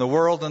horses in the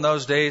world in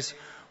those days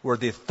were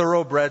the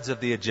thoroughbreds of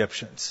the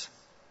Egyptians.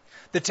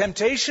 The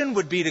temptation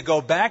would be to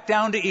go back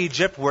down to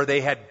Egypt, where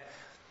they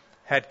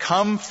had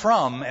come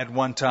from at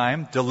one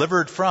time,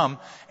 delivered from,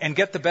 and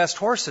get the best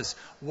horses.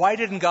 Why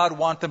didn't God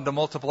want them to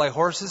multiply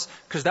horses?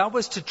 Because that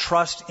was to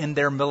trust in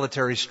their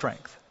military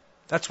strength.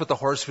 That's what the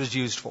horse was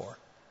used for.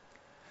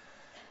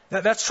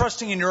 That's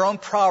trusting in your own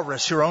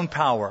prowess, your own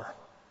power.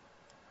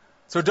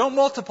 So don't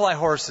multiply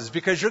horses,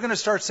 because you're going to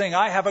start saying,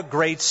 I have a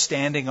great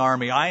standing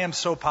army. I am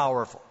so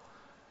powerful.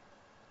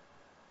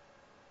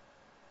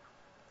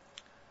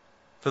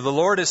 For the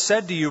Lord has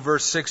said to you,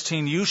 verse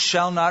 16, you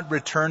shall not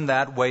return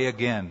that way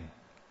again.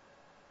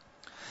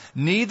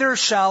 Neither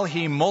shall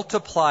he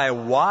multiply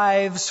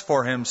wives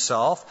for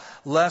himself,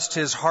 lest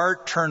his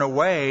heart turn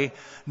away,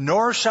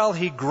 nor shall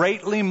he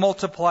greatly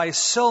multiply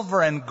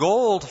silver and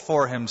gold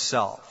for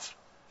himself.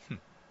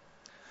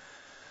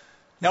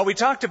 Now, we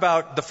talked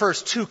about the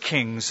first two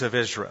kings of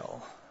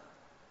Israel,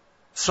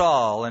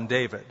 Saul and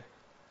David.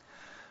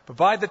 But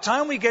by the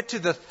time we get to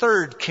the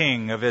third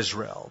king of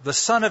Israel, the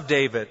son of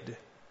David,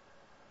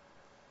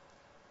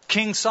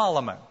 King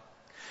Solomon,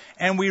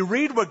 and we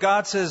read what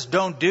God says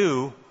don't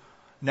do,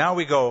 now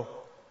we go,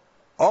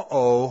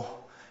 uh-oh,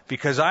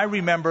 because I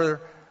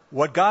remember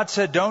what God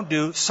said don't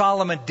do,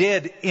 Solomon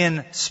did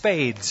in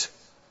spades.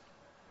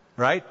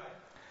 Right?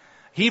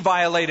 He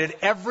violated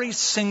every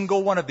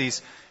single one of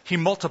these. He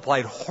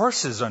multiplied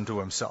horses unto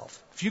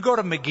himself. If you go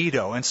to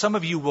Megiddo, and some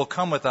of you will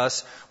come with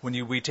us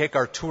when we take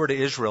our tour to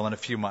Israel in a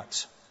few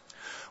months,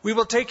 we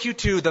will take you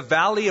to the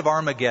Valley of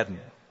Armageddon.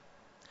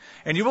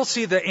 And you will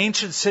see the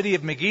ancient city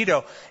of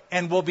Megiddo,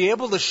 and we'll be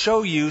able to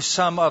show you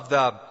some of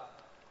the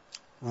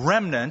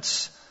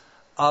remnants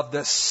of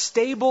the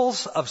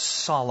stables of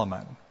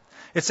Solomon.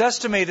 It's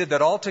estimated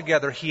that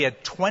altogether he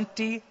had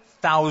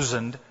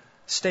 20,000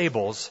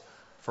 stables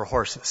for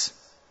horses.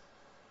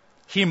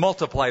 He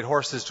multiplied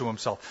horses to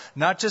himself,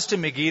 not just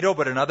in Megiddo,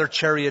 but in other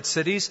chariot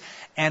cities.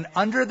 And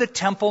under the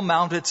Temple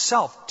Mount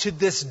itself, to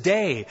this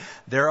day,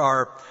 there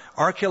are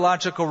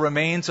archaeological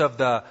remains of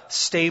the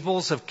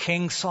stables of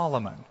King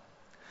Solomon.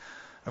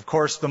 Of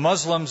course, the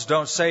Muslims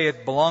don't say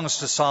it belongs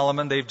to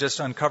Solomon. They've just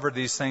uncovered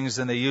these things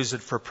and they use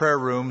it for prayer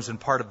rooms and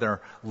part of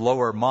their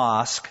lower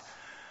mosque.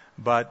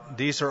 But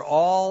these are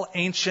all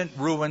ancient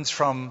ruins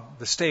from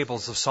the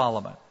stables of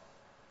Solomon.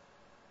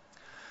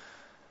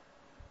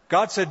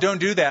 God said, don't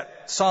do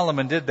that.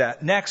 Solomon did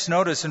that. Next,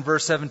 notice in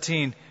verse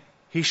 17,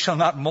 he shall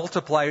not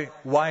multiply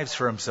wives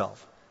for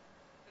himself.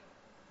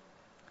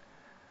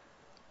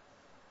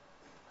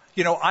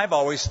 You know, I've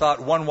always thought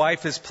one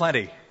wife is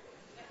plenty.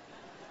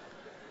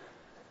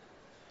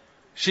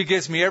 She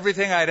gives me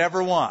everything I'd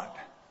ever want,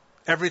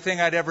 everything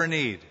I'd ever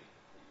need.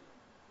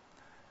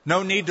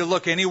 No need to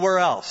look anywhere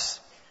else.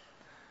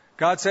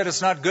 God said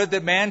it's not good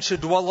that man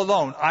should dwell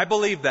alone. I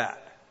believe that.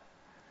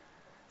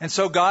 And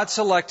so God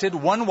selected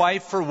one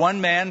wife for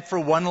one man for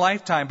one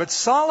lifetime. But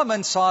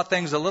Solomon saw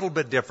things a little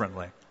bit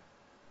differently.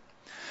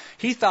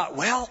 He thought,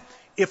 well,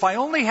 if I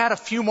only had a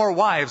few more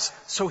wives,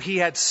 so he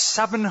had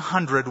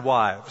 700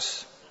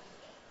 wives.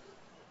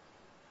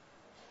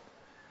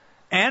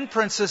 And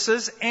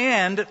princesses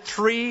and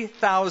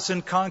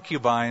 3,000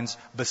 concubines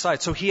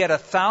besides. So he had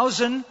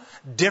 1,000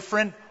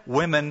 different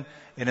women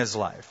in his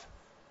life.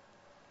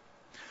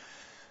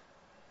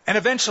 And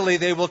eventually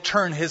they will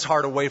turn his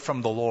heart away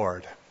from the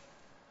Lord.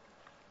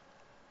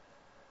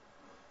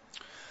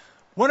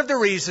 One of the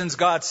reasons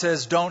God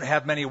says don't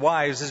have many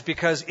wives is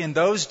because in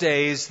those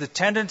days, the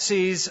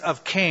tendencies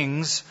of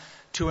kings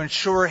to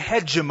ensure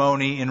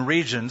hegemony in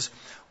regions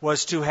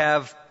was to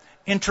have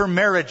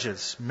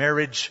intermarriages.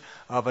 Marriage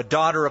of a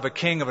daughter of a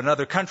king of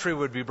another country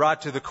would be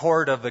brought to the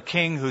court of the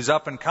king who's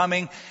up and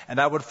coming, and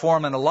that would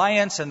form an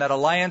alliance, and that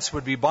alliance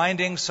would be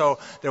binding, so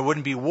there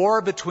wouldn't be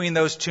war between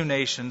those two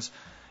nations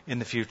in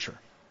the future.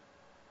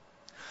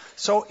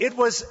 So it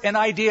was an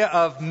idea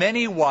of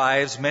many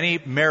wives, many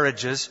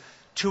marriages,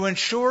 to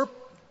ensure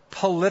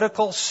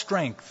political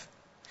strength.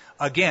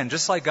 Again,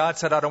 just like God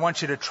said, I don't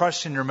want you to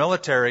trust in your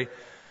military,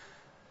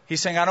 He's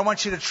saying, I don't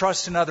want you to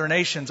trust in other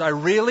nations. I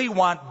really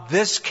want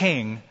this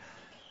king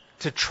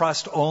to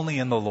trust only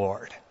in the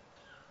Lord.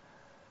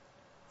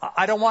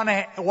 I don't want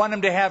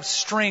him to have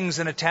strings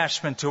and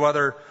attachment to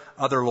other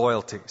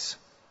loyalties.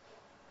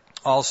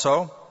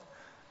 Also,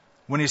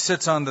 when he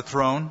sits on the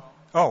throne,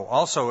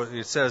 also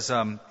it says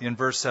in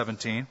verse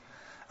 17,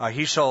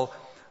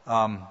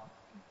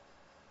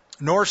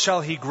 nor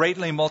shall he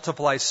greatly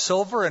multiply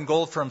silver and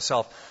gold for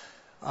himself.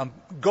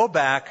 Go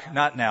back,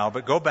 not now,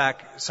 but go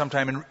back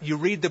sometime and you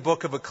read the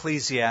book of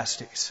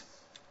Ecclesiastes.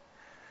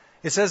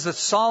 It says that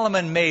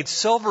Solomon made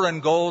silver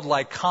and gold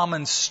like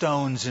common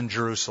stones in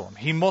Jerusalem.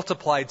 He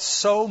multiplied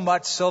so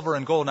much silver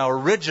and gold. Now,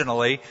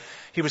 originally,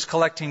 he was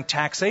collecting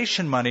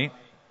taxation money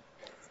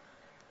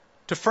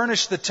to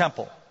furnish the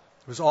temple.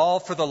 It was all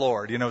for the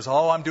Lord. You know, it was,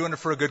 I'm doing it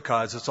for a good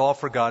cause. It's all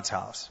for God's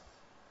house.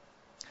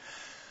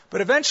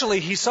 But eventually,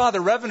 he saw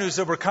the revenues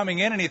that were coming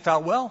in, and he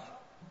thought, well,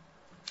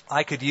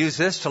 I could use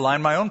this to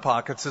line my own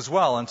pockets as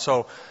well. And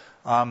so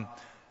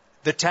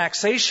the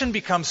taxation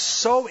becomes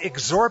so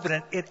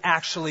exorbitant, it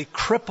actually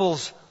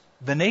cripples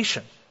the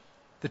nation.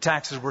 The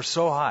taxes were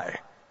so high.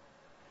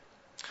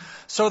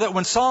 So that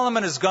when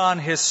Solomon is gone,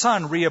 his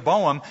son,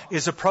 Rehoboam,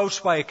 is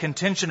approached by a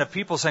contingent of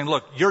people saying,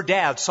 look, your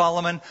dad,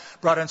 Solomon,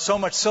 brought in so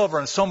much silver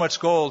and so much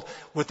gold.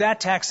 With that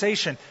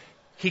taxation,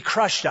 he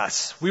crushed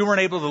us. We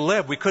weren't able to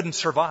live. We couldn't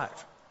survive.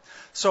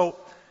 So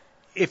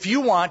if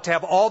you want to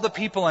have all the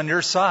people on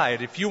your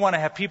side, if you want to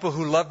have people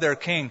who love their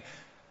king,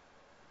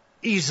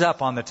 ease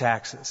up on the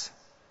taxes.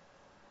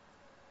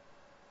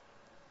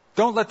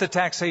 Don't let the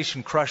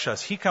taxation crush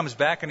us. He comes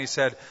back and he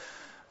said,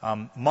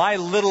 my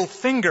little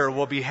finger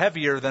will be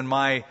heavier than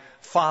my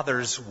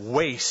father's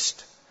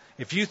waist.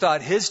 If you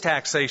thought his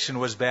taxation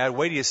was bad,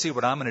 wait till you see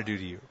what I'm going to do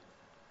to you.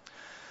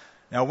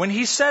 Now, when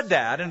he said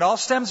that, and it all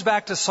stems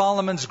back to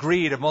Solomon's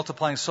greed of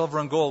multiplying silver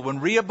and gold, when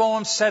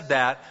Rehoboam said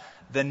that,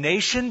 the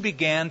nation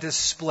began to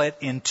split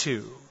in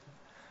two.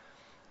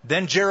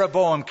 Then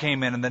Jeroboam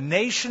came in, and the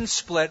nation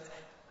split,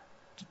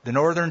 the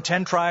northern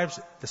 10 tribes,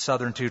 the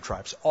southern 2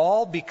 tribes,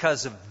 all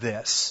because of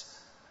this.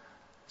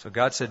 So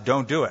God said,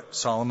 don't do it.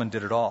 Solomon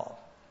did it all.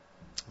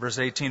 Verse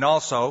 18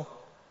 also,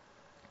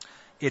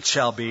 it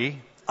shall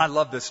be, I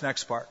love this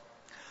next part,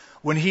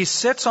 when he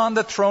sits on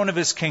the throne of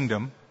his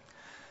kingdom,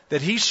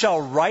 that he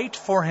shall write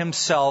for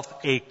himself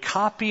a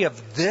copy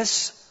of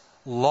this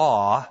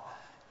law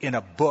in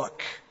a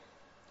book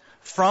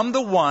from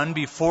the one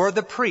before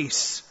the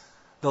priests,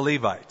 the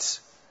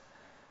Levites.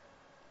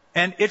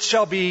 And it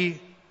shall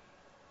be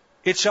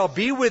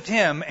with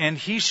him, and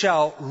he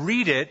shall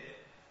read it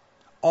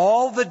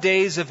all the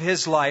days of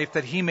his life,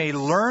 that he may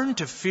learn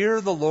to fear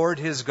the Lord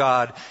his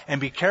God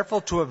and be careful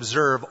to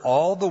observe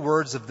all the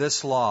words of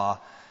this law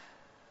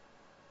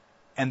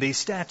and these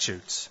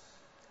statutes,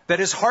 that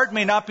his heart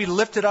may not be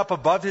lifted up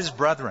above his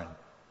brethren,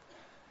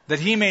 that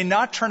he may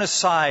not turn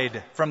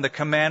aside from the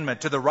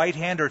commandment to the right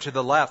hand or to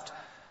the left,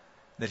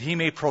 that he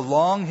may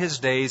prolong his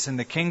days in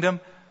the kingdom,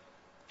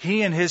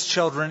 he and his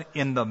children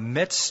in the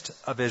midst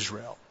of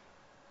Israel.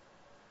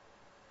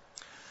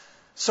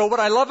 So what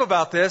I love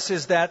about this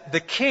is that the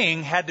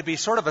king had to be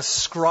sort of a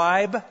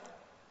scribe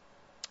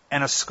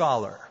and a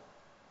scholar.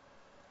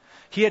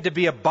 He had to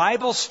be a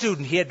Bible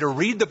student. He had to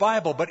read the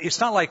Bible, but it's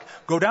not like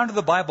go down to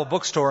the Bible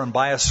bookstore and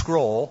buy a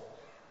scroll.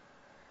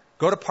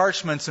 Go to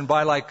Parchments and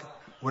buy like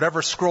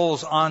whatever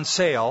scroll's on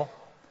sale.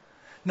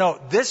 No,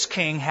 this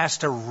king has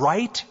to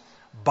write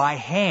by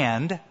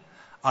hand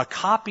a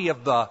copy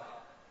of the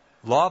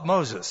Law of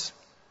Moses.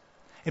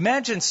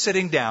 Imagine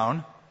sitting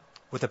down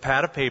with a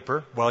pad of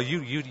paper. Well,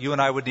 you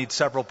and I would need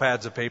several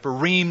pads of paper,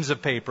 reams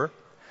of paper.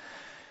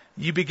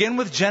 You begin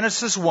with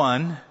Genesis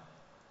 1,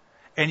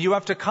 and you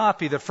have to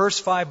copy the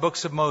first 5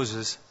 books of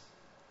Moses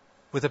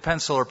with a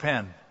pencil or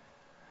pen.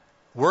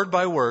 Word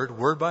by word,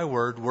 word by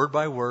word, word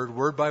by word,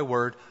 word by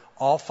word,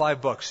 all 5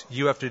 books.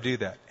 You have to do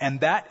that. And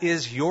that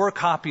is your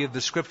copy of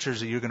the scriptures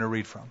that you're going to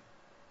read from.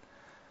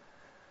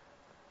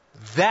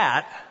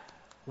 That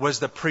was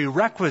the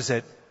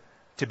prerequisite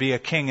to be a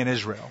king in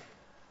Israel.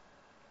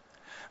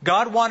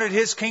 God wanted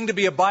his king to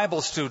be a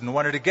Bible student,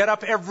 wanted to get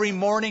up every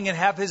morning and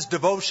have his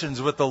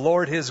devotions with the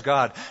Lord his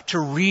God, to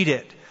read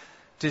it,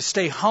 to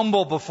stay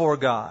humble before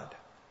God.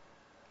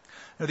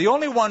 Now, the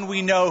only one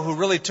we know who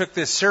really took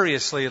this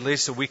seriously, at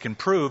least that we can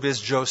prove, is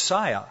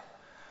Josiah.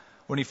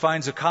 When he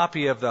finds a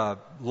copy of the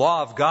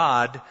law of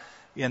God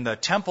in the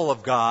temple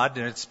of God,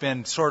 and it's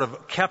been sort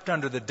of kept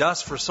under the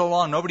dust for so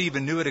long, nobody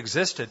even knew it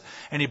existed.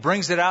 And he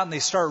brings it out and they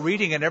start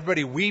reading, and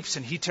everybody weeps,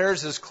 and he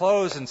tears his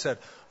clothes and said,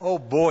 oh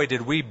boy,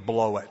 did we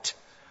blow it.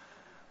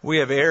 We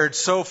have erred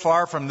so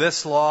far from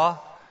this law.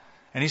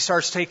 And he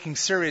starts taking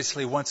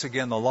seriously once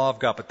again the law of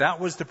God. But that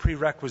was the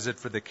prerequisite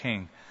for the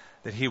king,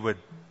 that he would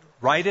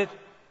write it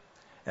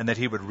and that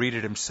he would read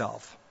it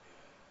himself.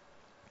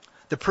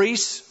 The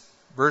priests,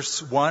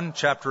 verse 1,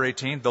 chapter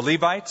 18, the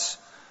Levites,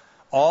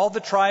 all the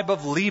tribe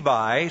of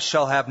Levi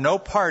shall have no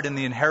part in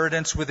the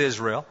inheritance with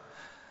Israel.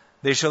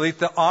 They shall eat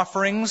the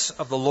offerings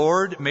of the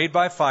Lord made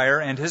by fire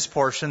and his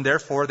portion.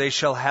 Therefore they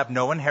shall have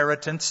no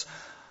inheritance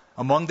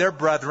among their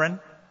brethren.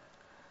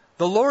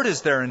 The Lord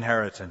is their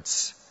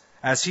inheritance,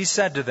 as he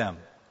said to them.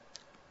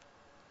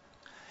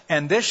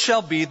 And this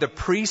shall be the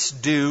priest's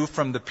due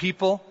from the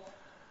people,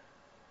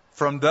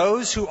 from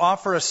those who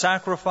offer a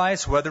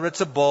sacrifice, whether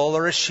it's a bull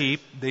or a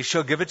sheep. They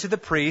shall give it to the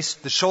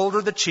priest, the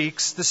shoulder, the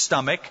cheeks, the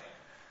stomach.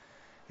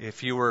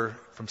 If you were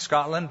from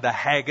Scotland, the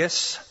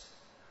haggis.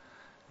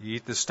 You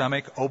eat the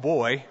stomach, oh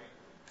boy.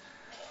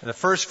 The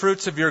first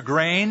fruits of your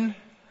grain,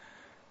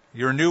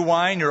 your new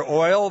wine, your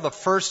oil, the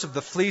first of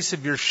the fleece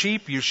of your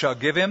sheep you shall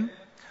give him.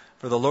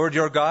 For the Lord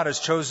your God has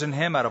chosen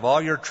him out of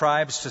all your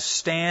tribes to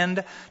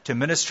stand, to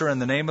minister in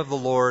the name of the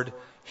Lord,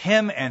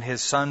 him and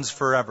his sons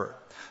forever.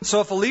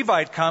 So if a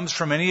Levite comes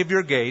from any of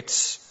your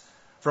gates,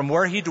 from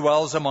where he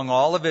dwells among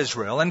all of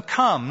Israel, and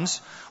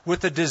comes with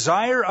the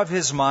desire of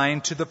his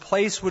mind to the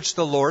place which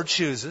the Lord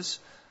chooses,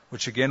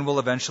 which again will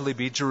eventually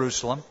be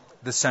Jerusalem,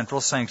 the central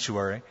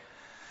sanctuary,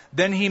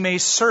 then he may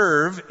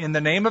serve in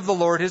the name of the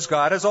Lord his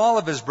God, as all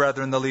of his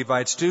brethren the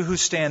Levites do, who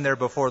stand there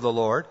before the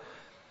Lord.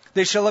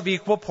 They shall have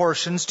equal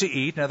portions to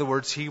eat. In other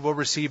words, he will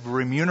receive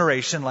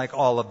remuneration like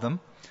all of them.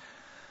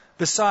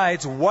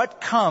 Besides, what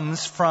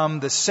comes from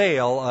the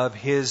sale of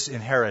his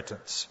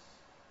inheritance?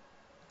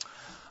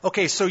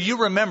 Okay, so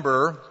you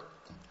remember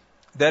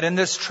that in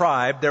this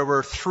tribe there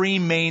were 3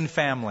 main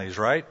families,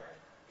 right?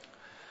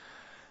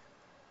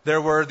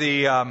 There were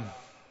the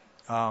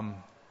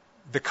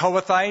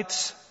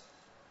Kohathites,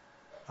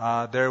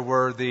 there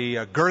were the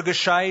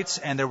Girgashites,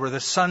 and there were the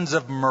sons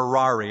of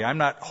Merari. I'm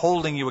not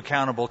holding you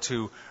accountable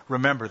to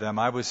remember them.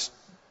 I was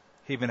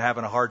even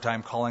having a hard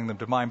time calling them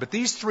to mind. But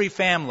these 3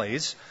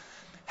 families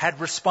had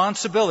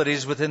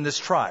responsibilities within this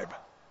tribe.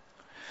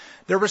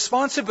 Their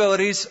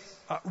responsibilities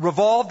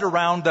revolved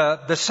around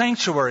the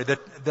sanctuary,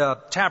 the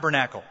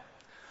tabernacle.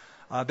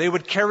 They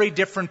would carry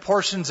different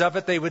portions of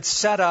it. They would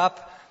set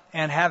up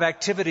and have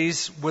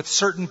activities with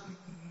certain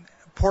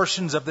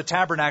portions of the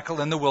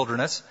tabernacle in the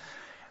wilderness.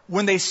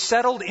 When they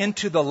settled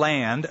into the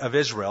land of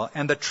Israel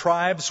and the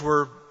tribes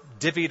were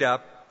divvied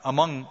up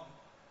among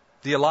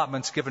the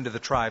allotments given to the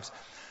tribes.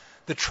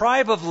 The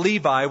tribe of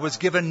Levi was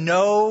given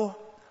no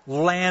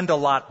land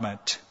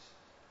allotment.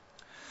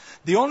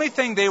 The only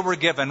thing they were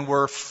given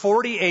were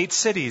 48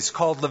 cities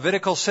called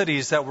Levitical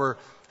cities that were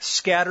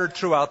scattered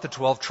throughout the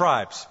 12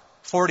 tribes.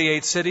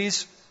 48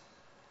 cities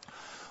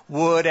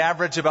would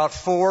average about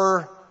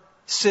 4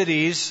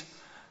 cities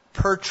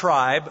per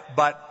tribe,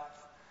 but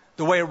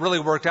the way it really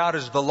worked out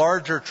is the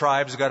larger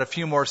tribes got a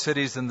few more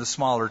cities than the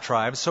smaller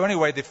tribes. So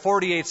anyway, the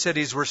 48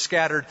 cities were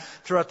scattered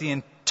throughout the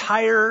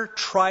entire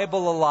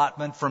tribal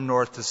allotment from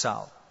north to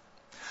south.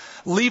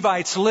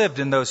 Levites lived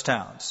in those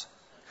towns.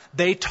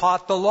 They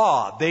taught the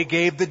law. They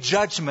gave the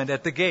judgment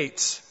at the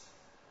gates.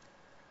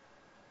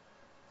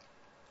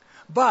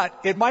 But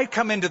it might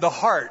come into the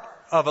heart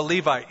of a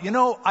Levite. You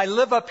know, I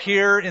live up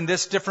here in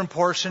this different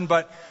portion,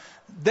 but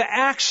the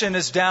action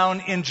is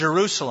down in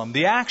Jerusalem.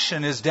 The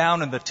action is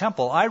down in the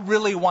temple. I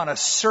really want to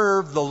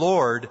serve the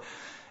Lord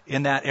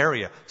in that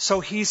area.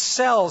 So he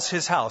sells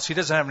his house. He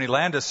doesn't have any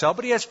land to sell,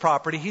 but he has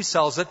property. He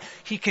sells it.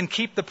 He can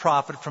keep the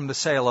profit from the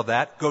sale of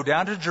that, go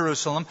down to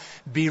Jerusalem,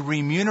 be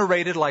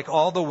remunerated like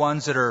all the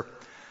ones that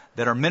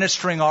are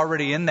ministering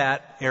already in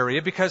that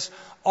area, because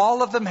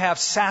all of them have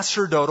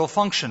sacerdotal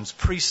functions,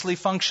 priestly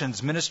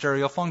functions,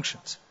 ministerial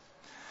functions.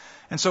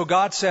 And so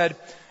God said,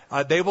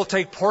 they will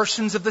take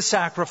portions of the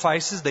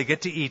sacrifices. They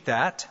get to eat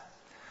that.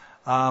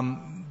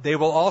 They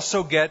will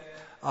also get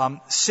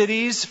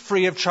cities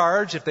free of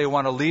charge. If they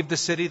want to leave the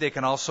city, they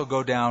can also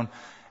go down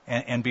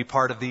and be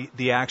part of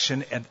the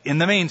action in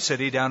the main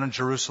city down in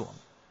Jerusalem.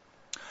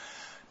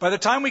 By the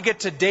time we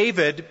get to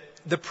David,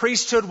 the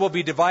priesthood will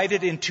be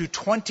divided into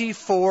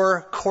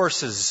 24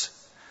 courses,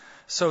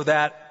 so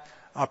that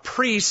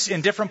priests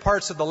in different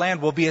parts of the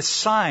land will be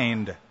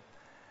assigned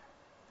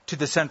to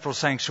the central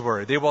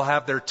sanctuary. They will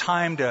have their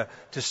time to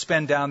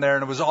spend down there,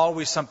 and it was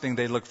always something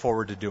they looked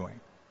forward to doing.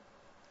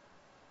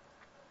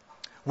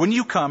 When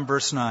you come,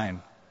 verse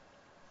 9,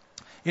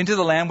 into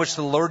the land which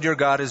the Lord your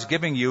God is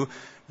giving you,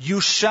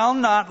 you shall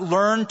not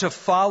learn to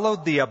follow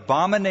the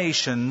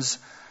abominations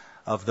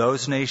of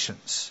those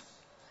nations.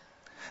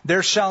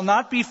 There shall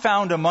not be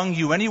found among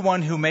you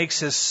anyone who makes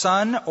his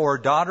son or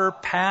daughter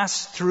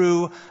pass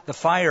through the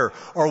fire,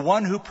 or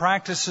one who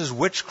practices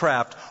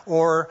witchcraft,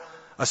 or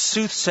a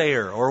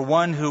soothsayer, or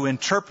one who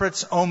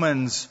interprets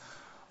omens,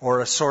 or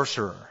a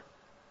sorcerer,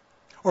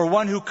 or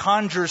one who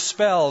conjures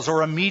spells,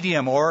 or a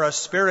medium, or a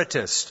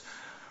spiritist,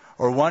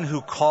 or one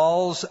who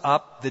calls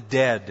up the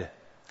dead.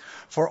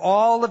 For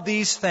all of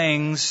these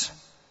things,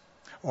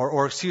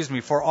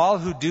 for all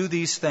who do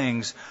these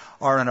things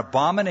are an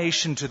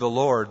abomination to the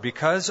Lord.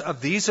 Because of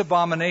these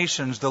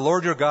abominations, the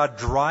Lord your God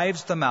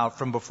drives them out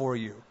from before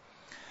you.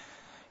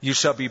 You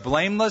shall be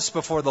blameless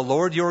before the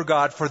Lord your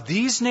God, for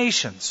these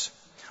nations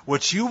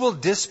which you will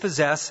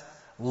dispossess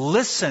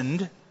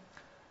listened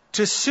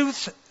to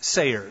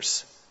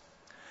soothsayers.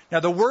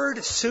 Now the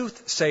word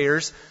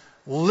soothsayers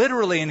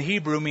literally in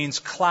Hebrew means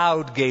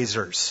cloud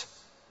gazers.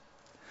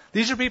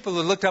 These are people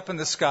who looked up in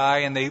the sky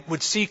and they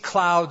would see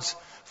clouds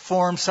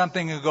form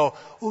something and go,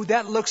 "Ooh,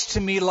 that looks to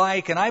me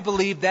like," and I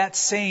believe that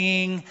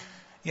saying.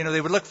 You know,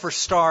 they would look for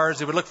stars,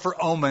 they would look for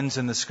omens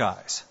in the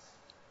skies.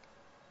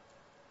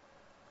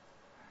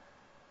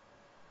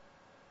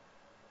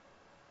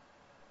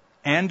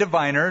 And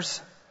diviners.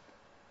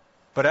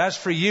 But as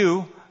for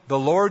you, the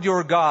Lord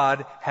your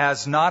God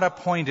has not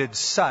appointed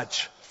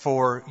such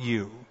for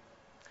you.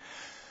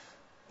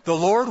 The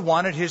Lord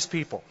wanted his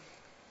people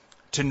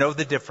to know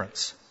the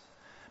difference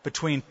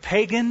between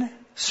pagan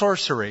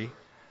sorcery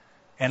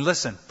and,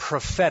 listen,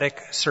 prophetic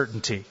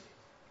certainty.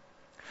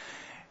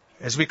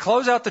 As we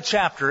close out the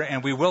chapter,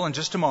 and we will in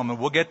just a moment,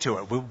 we'll get to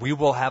it. We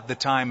will have the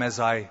time as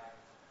I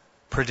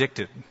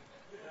predicted.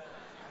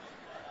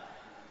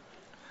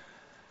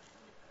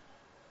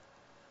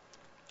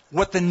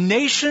 What the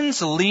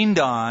nations leaned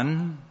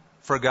on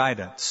for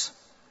guidance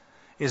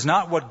is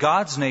not what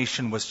God's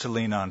nation was to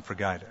lean on for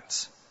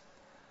guidance.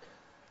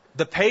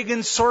 The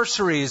pagan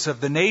sorceries of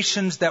the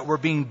nations that were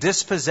being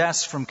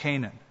dispossessed from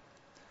Canaan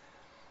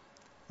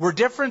were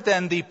different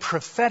than the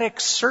prophetic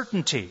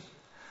certainty.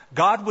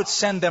 God would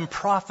send them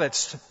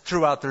prophets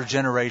throughout their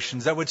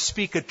generations that would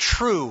speak a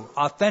true,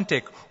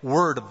 authentic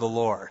word of the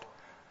Lord.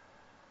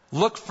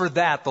 Look for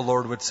that, the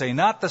Lord would say.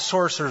 Not the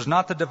sorcerers,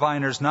 not the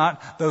diviners,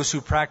 not those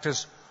who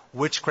practice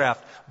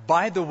witchcraft.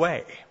 By the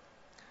way,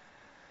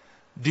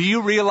 do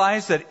you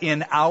realize that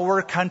in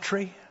our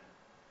country,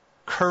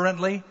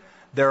 currently,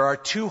 there are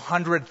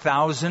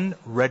 200,000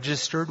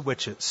 registered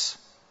witches?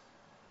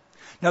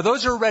 Now,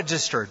 those are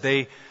registered.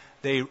 They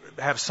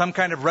have some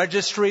kind of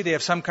registry. They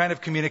have some kind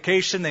of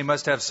communication. They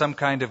must have some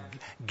kind of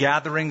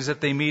gatherings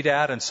that they meet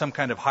at and some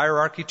kind of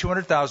hierarchy.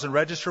 200,000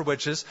 registered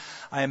witches.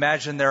 I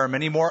imagine there are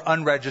many more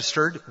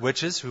unregistered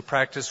witches who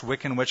practice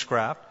Wiccan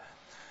witchcraft.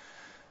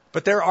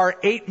 But there are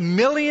 8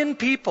 million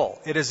people,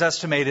 it is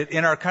estimated,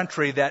 in our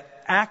country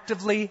that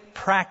actively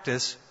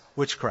practice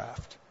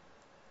witchcraft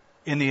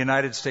in the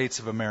United States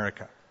of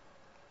America.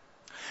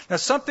 Now,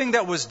 something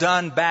that was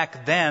done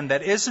back then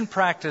that isn't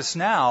practiced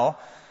now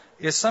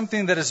is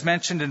something that is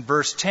mentioned in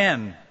verse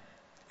 10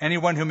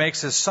 anyone who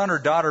makes his son or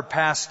daughter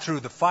pass through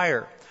the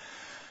fire.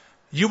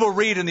 You will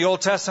read in the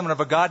Old Testament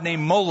of a god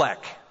named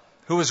Molech,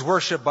 who was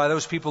worshipped by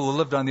those people who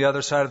lived on the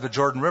other side of the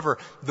Jordan River.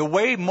 The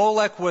way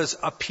Molech was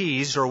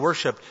appeased or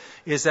worshipped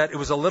is that it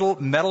was a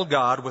little metal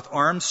god with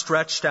arms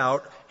stretched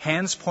out,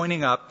 hands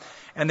pointing up,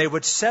 and they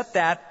would set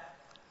that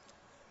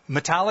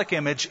metallic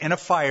image in a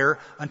fire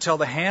until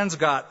the hands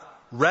got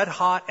red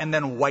hot and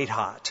then white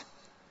hot.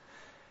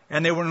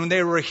 And when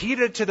they were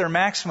heated to their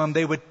maximum,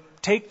 they would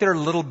take their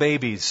little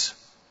babies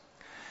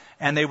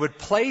and they would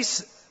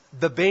place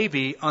the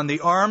baby on the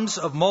arms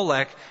of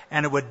Molech,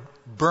 and it would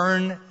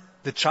burn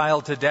the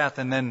child to death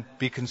and then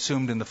be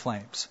consumed in the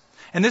flames.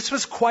 And this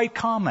was quite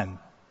common.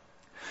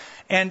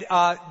 And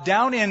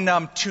down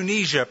in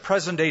Tunisia,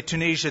 present-day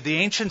Tunisia, the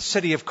ancient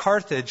city of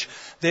Carthage,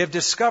 they have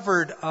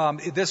discovered,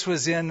 this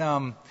was in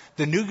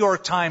the New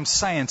York Times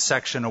science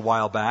section a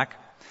while back,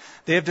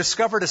 they have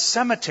discovered a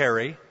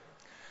cemetery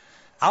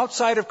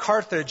outside of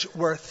Carthage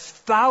where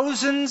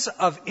thousands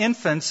of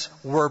infants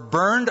were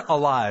burned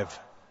alive.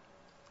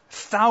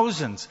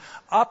 Thousands.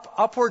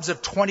 Upwards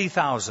of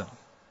 20,000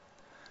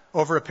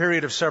 over a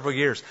period of several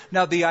years.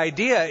 Now, the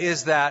idea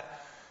is that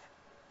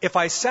if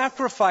I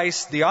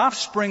sacrifice the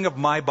offspring of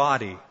my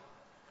body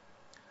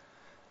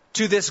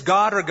to this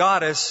god or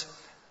goddess,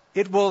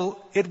 it will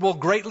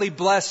greatly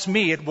bless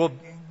me. It will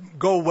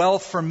go well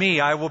for me.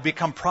 I will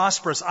become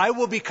prosperous. I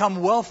will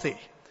become wealthy.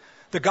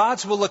 The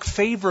gods will look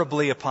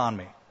favorably upon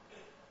me.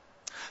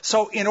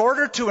 So in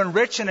order to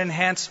enrich and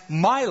enhance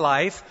my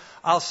life,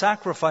 I'll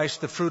sacrifice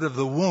the fruit of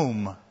the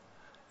womb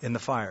in the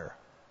fire.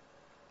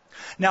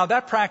 Now,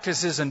 that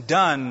practice isn't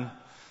done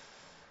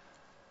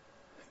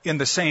in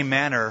the same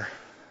manner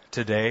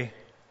today.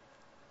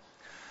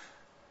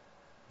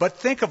 But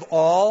think of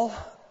all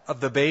of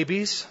the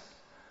babies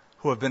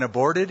who have been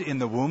aborted in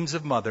the wombs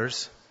of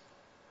mothers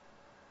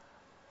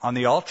on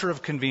the altar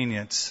of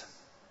convenience.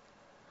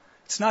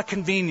 It's not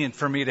convenient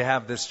for me to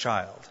have this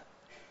child.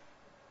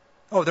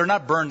 Oh, they're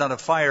not burned on a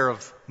fire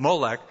of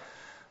Molech,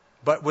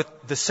 but with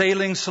the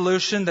saline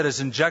solution that is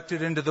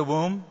injected into the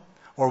womb,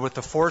 or with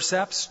the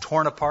forceps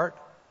torn apart.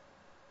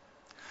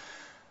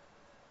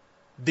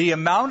 The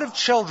amount of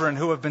children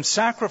who have been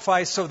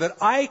sacrificed so that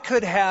I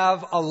could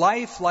have a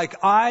life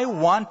like I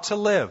want to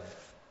live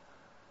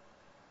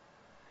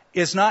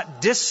is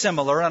not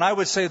dissimilar, and I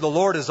would say the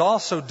Lord is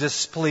also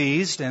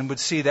displeased and would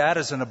see that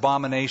as an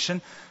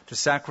abomination to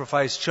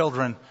sacrifice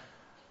children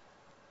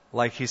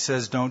like he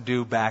says don't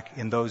do back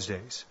in those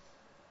days.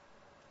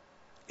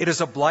 It is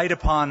a blight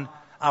upon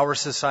our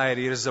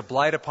society. It is a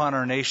blight upon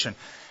our nation.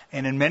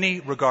 And in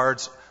many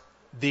regards,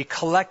 the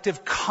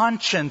collective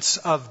conscience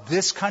of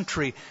this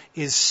country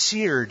is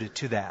seared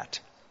to that.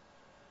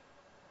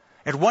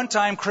 At one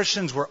time,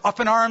 Christians were up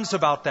in arms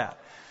about that.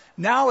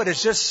 Now it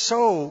is just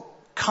so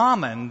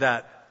common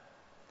that,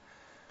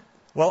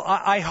 well,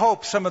 I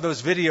hope some of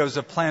those videos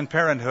of Planned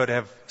Parenthood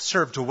have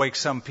served to wake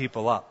some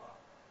people up.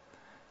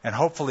 And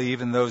hopefully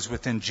even those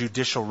within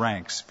judicial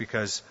ranks,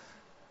 because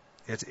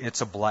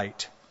it's a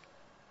blight.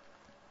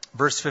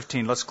 Verse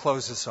 15, let's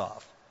close this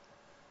off.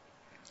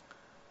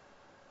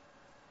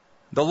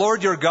 The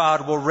Lord your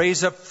God will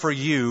raise up for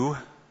you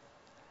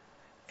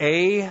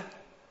a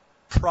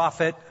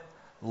prophet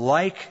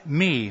like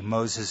me,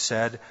 Moses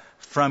said,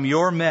 from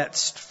your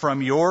midst,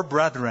 from your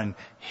brethren.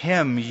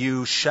 Him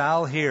you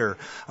shall hear,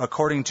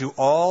 according to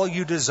all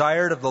you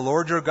desired of the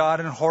Lord your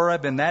God in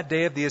Horeb in that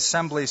day of the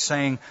assembly,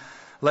 saying,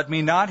 let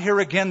me not hear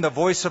again the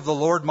voice of the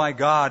Lord my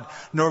God,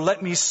 nor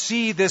let me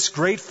see this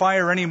great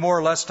fire any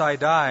more, lest I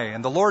die.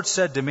 And the Lord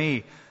said to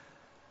me,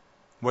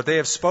 what they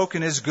have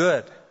spoken is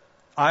good.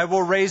 I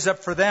will raise up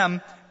for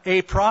them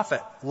a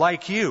prophet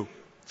like you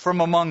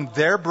from among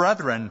their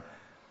brethren,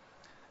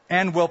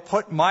 and will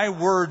put my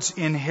words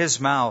in his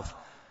mouth.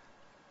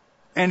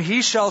 And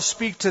he shall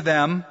speak to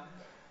them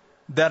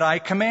that I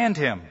command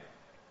him.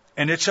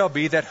 And it shall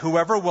be that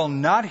whoever will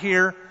not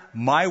hear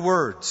my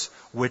words,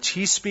 which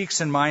he speaks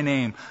in my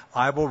name,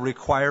 I will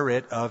require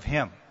it of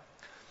him.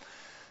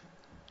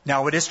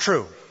 Now it is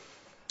true.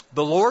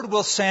 The Lord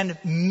will send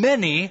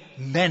many,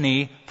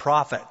 many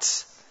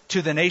prophets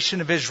to the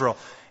nation of Israel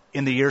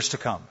in the years to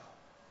come.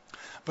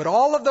 But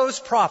all of those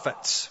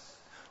prophets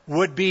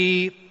would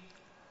be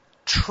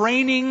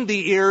training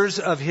the ears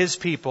of his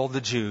people,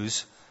 the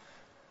Jews,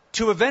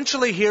 to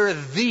eventually hear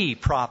the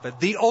prophet,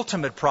 the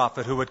ultimate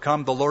prophet who would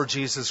come, the Lord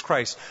Jesus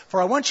Christ.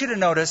 For I want you to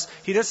notice,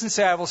 he doesn't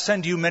say, I will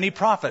send you many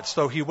prophets,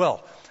 though he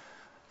will.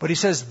 But he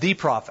says, the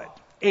prophet,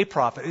 a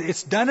prophet.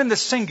 It's done in the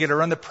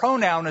singular, and the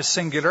pronoun is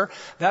singular.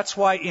 That's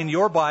why in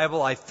your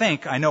Bible, I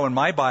know in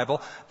my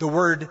Bible, the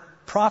word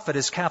prophet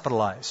is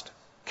capitalized.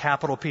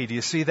 Capital P. Do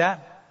you see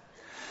that?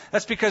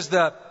 That's because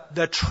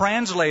the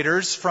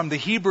translators from the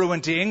Hebrew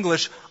into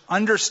English,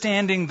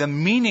 understanding the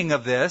meaning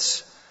of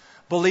this,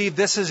 believe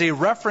this is a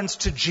reference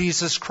to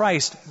Jesus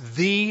Christ,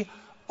 the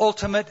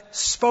ultimate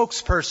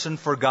spokesperson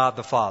for God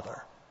the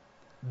Father,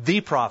 the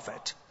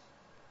prophet.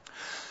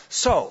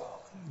 So,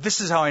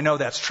 this is how I know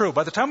that's true.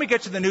 By the time we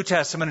get to the New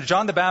Testament, and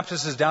John the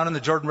Baptist is down in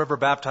the Jordan River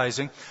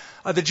baptizing,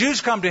 The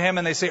Jews come to him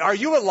and they say, "Are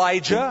you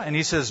Elijah?" And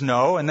he says,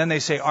 "No." And then they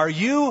say, "Are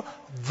you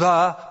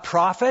the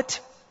prophet?"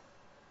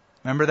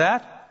 Remember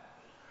that?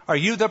 Are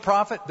you the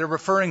prophet? They're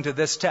referring to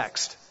this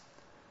text.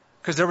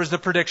 Because there was the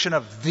prediction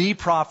of the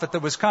prophet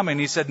that was coming.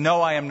 He said,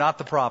 "No, I am not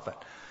the prophet.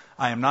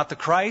 I am not the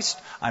Christ.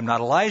 I'm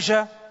not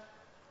Elijah."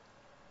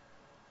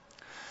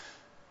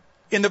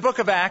 In the book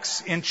of Acts,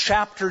 in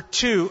chapter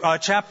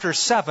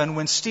 7,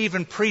 when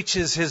Stephen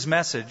preaches his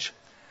message,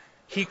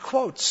 he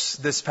quotes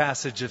this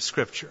passage of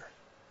Scripture.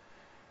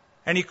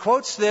 And he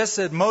quotes this,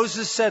 that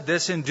Moses said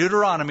this in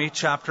Deuteronomy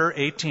chapter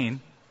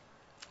 18,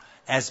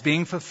 as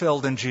being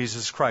fulfilled in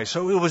Jesus Christ.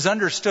 So it was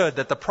understood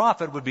that the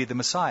prophet would be the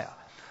Messiah.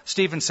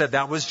 Stephen said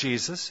that was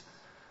Jesus.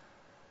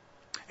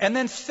 And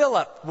then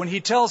Philip, when he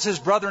tells his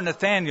brother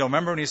Nathanael,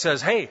 remember when he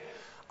says, "Hey,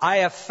 I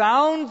have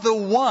found the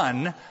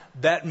one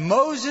that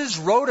Moses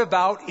wrote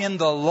about in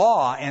the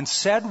law and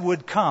said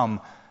would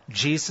come,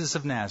 Jesus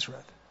of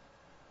Nazareth."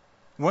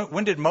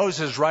 When did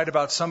Moses write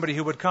about somebody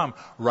who would come?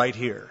 Right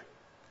here.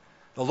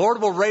 "The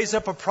Lord will raise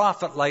up a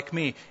prophet like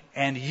me,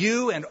 and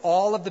you and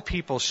all of the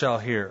people shall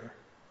hear.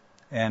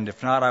 And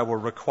if not, I will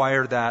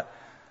require that."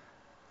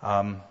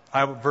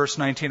 Verse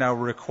 19, "I will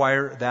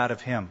require that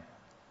of him."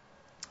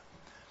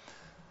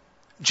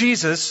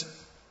 Jesus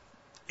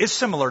is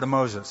similar to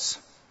Moses.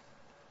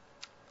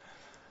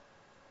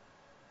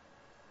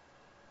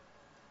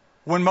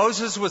 When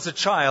Moses was a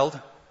child,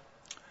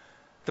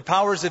 the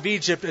powers of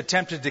Egypt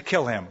attempted to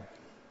kill him.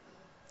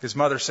 His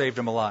mother saved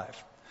him alive.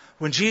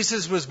 When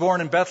Jesus was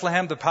born in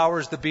Bethlehem, the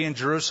powers that be in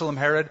Jerusalem,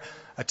 Herod,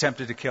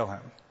 attempted to kill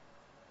him.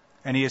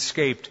 And he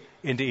escaped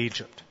into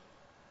Egypt.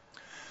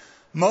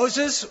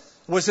 Moses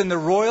was in the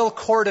royal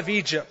court of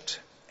Egypt,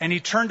 and he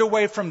turned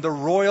away from the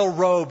royal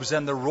robes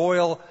and the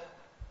royal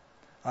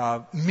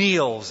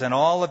meals and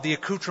all of the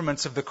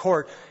accoutrements of the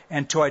court,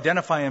 and to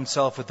identify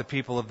himself with the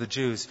people of the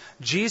Jews.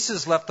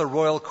 Jesus left the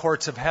royal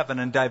courts of heaven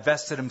and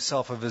divested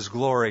himself of his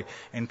glory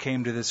and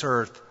came to this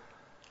earth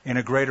in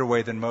a greater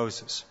way than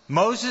Moses.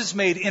 Moses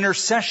made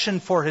intercession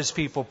for his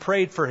people,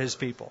 prayed for his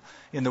people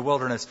in the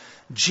wilderness.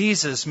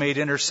 Jesus made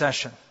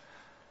intercession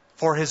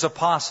for his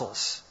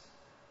apostles.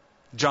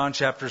 John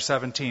chapter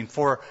 17,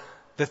 for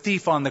the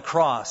thief on the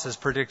cross, as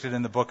predicted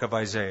in the book of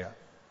Isaiah.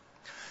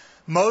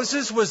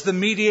 Moses was the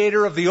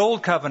mediator of the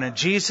old covenant.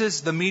 Jesus,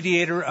 the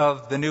mediator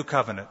of the new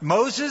covenant.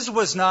 Moses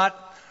was not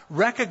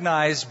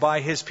recognized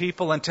by his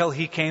people until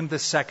he came the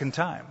second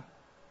time.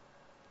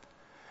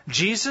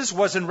 Jesus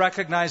wasn't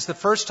recognized the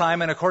first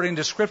time, and according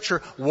to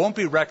Scripture, won't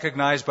be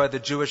recognized by the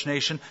Jewish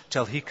nation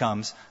till he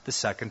comes the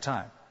second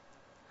time.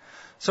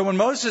 So when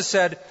Moses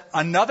said,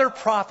 "Another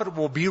prophet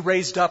will be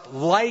raised up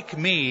like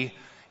me,"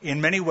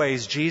 in many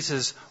ways,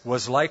 Jesus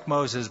was like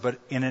Moses, but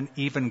in an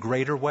even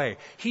greater way.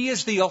 He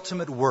is the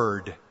ultimate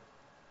word,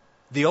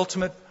 the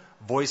ultimate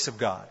voice of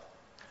God.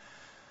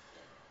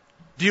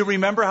 Do you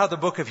remember how the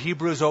book of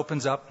Hebrews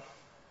opens up?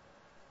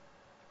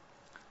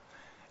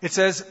 It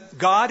says,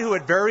 "God, who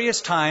at various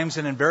times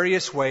and in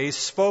various ways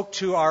spoke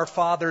to our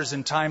fathers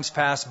in times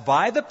past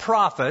by the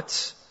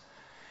prophets,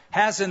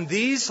 has in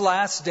these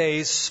last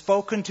days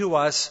spoken to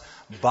us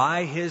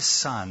by his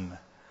Son,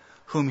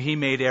 whom he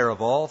made heir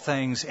of all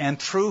things, and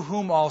through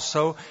whom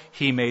also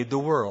he made the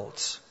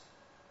worlds."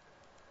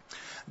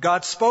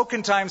 God spoke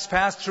in times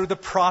past through the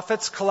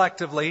prophets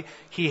collectively.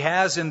 He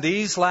has in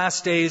these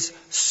last days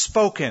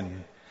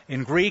spoken.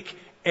 In Greek,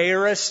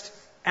 aorist,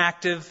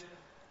 active,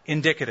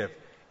 indicative.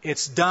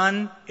 It's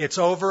done. It's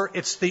over.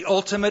 It's the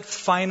ultimate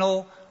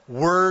final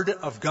word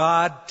of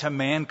God to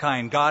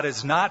mankind. God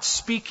is not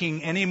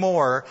speaking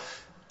anymore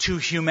to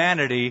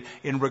humanity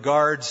in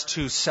regards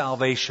to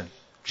salvation.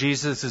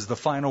 Jesus is the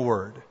final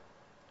word.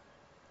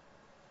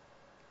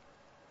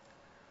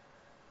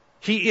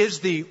 He is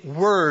the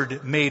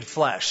Word made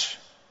flesh,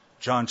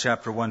 John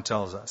chapter 1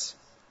 tells us.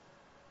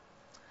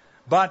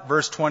 But,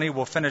 verse 20,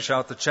 we'll finish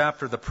out the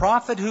chapter. "The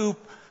prophet who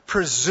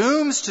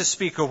presumes to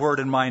speak a word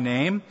in my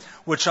name,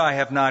 which I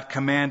have not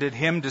commanded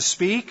him to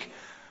speak,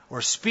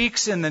 or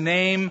speaks in the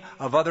name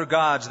of other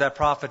gods, that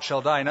prophet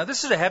shall die." Now,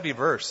 this is a heavy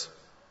verse.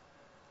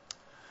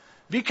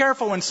 Be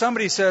careful when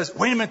somebody says,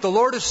 "Wait a minute, the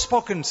Lord has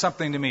spoken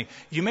something to me."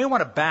 You may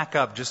want to back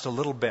up just a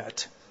little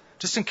bit,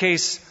 just in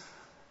case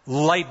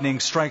lightning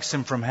strikes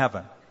him from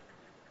heaven.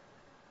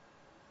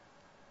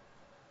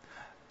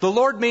 The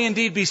Lord may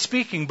indeed be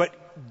speaking, but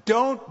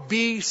don't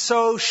be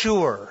so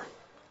sure.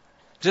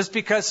 Just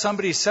because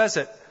somebody says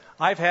it.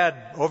 I've had,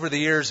 over the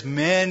years,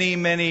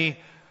 many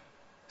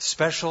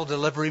special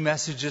delivery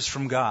messages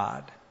from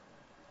God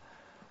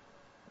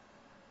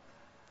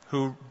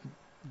who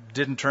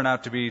didn't turn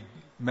out to be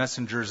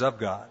messengers of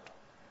God.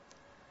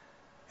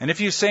 And if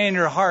you say in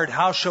your heart,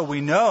 "How shall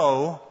we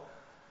know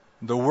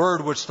the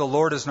word which the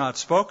Lord has not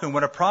spoken?"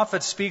 When a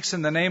prophet speaks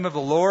in the name of the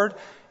Lord,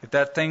 if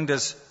that thing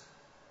does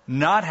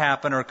not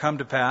happen or come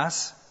to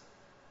pass,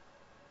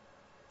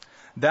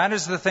 that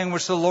is the thing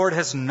which the Lord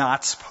has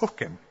not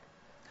spoken.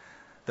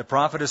 The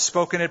prophet has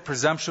spoken it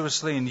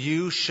presumptuously, and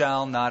you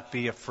shall not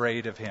be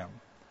afraid of him.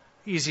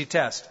 Easy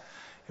test.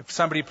 If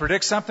somebody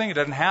predicts something, it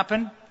doesn't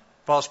happen,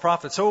 false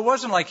prophets. So it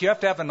wasn't like you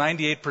have to have a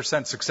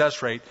 98%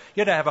 success rate.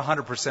 You had to have a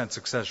 100%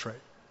 success rate.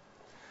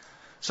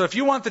 So if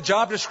you want the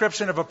job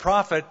description of a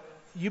prophet,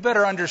 you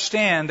better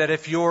understand that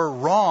if you're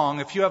wrong,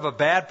 if you have a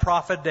bad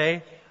prophet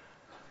day,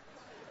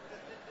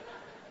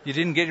 you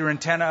didn't get your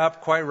antenna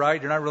up quite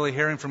right, you're not really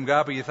hearing from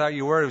God, but you thought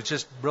you were, it was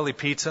just really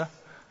pizza,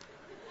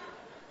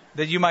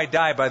 that you might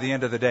die by the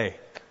end of the day.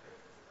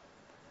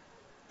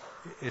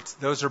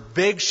 Those are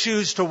big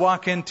shoes to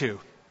walk into.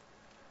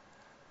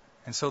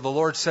 And so the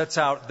Lord sets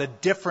out the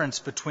difference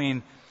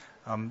between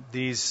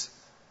these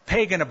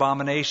pagan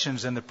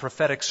abominations and the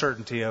prophetic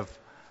certainty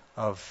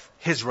of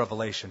His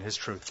revelation, His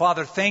truth.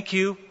 Father, thank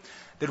you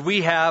that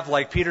we have,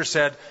 like Peter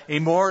said, a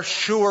more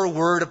sure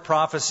word of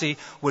prophecy,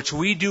 which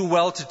we do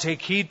well to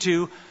take heed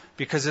to,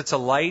 because it's a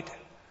light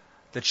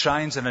that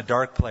shines in a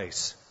dark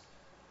place.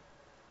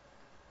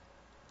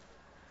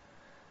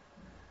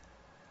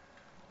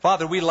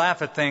 Father, we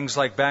laugh at things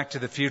like Back to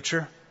the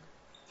Future,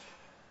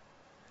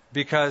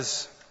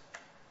 because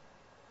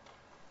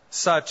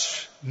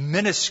such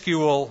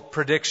minuscule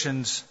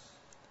predictions,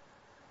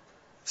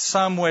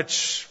 some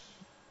which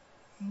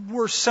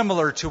were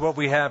similar to what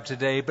we have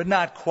today, but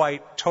not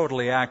quite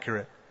totally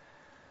accurate,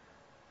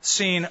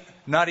 seen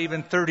not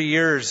even 30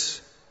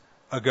 years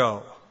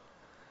ago.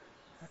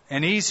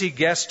 An easy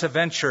guess to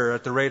venture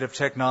at the rate of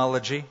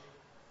technology.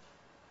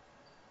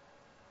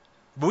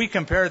 But we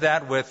compare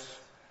that with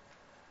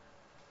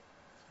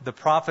the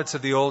prophets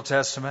of the Old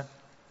Testament,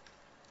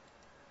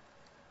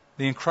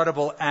 the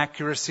incredible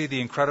accuracy, the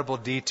incredible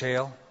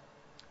detail.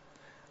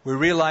 We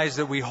realize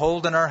that we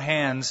hold in our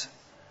hands,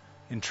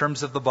 in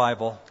terms of the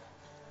Bible,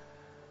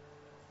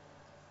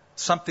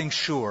 something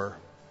sure,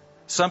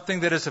 something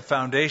that is a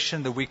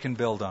foundation that we can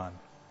build on,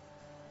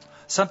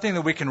 something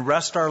that we can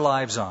rest our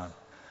lives on,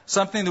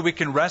 something that we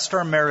can rest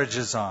our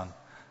marriages on,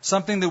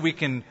 something that we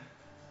can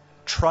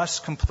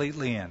trust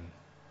completely in.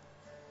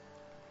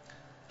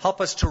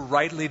 Help us to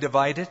rightly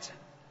divide it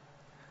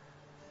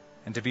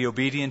and to be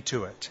obedient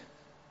to it.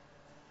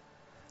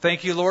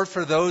 Thank you, Lord,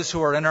 for those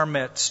who are in our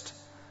midst,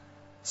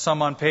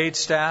 some on paid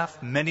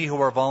staff, many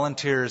who are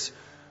volunteers,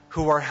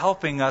 who are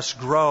helping us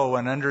grow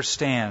and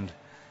understand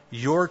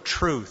your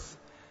truth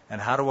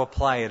and how to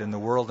apply it in the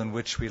world in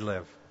which we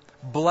live.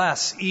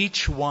 Bless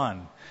each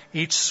one,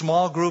 each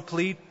small group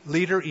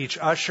leader, each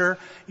usher,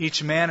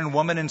 each man and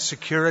woman in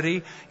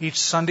security, each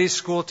Sunday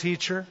school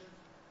teacher,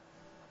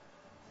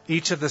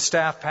 each of the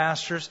staff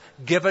pastors.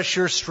 Give us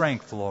your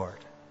strength, Lord,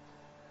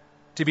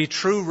 to be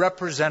true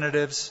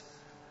representatives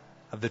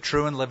of the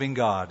true and living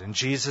God. In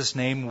Jesus'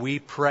 name we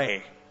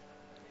pray.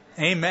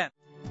 Amen.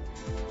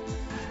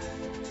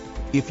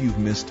 If you've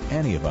missed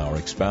any of our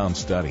Expound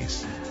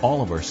studies,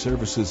 all of our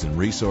services and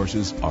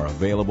resources are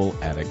available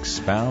at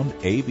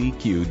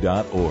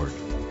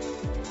expoundabq.org.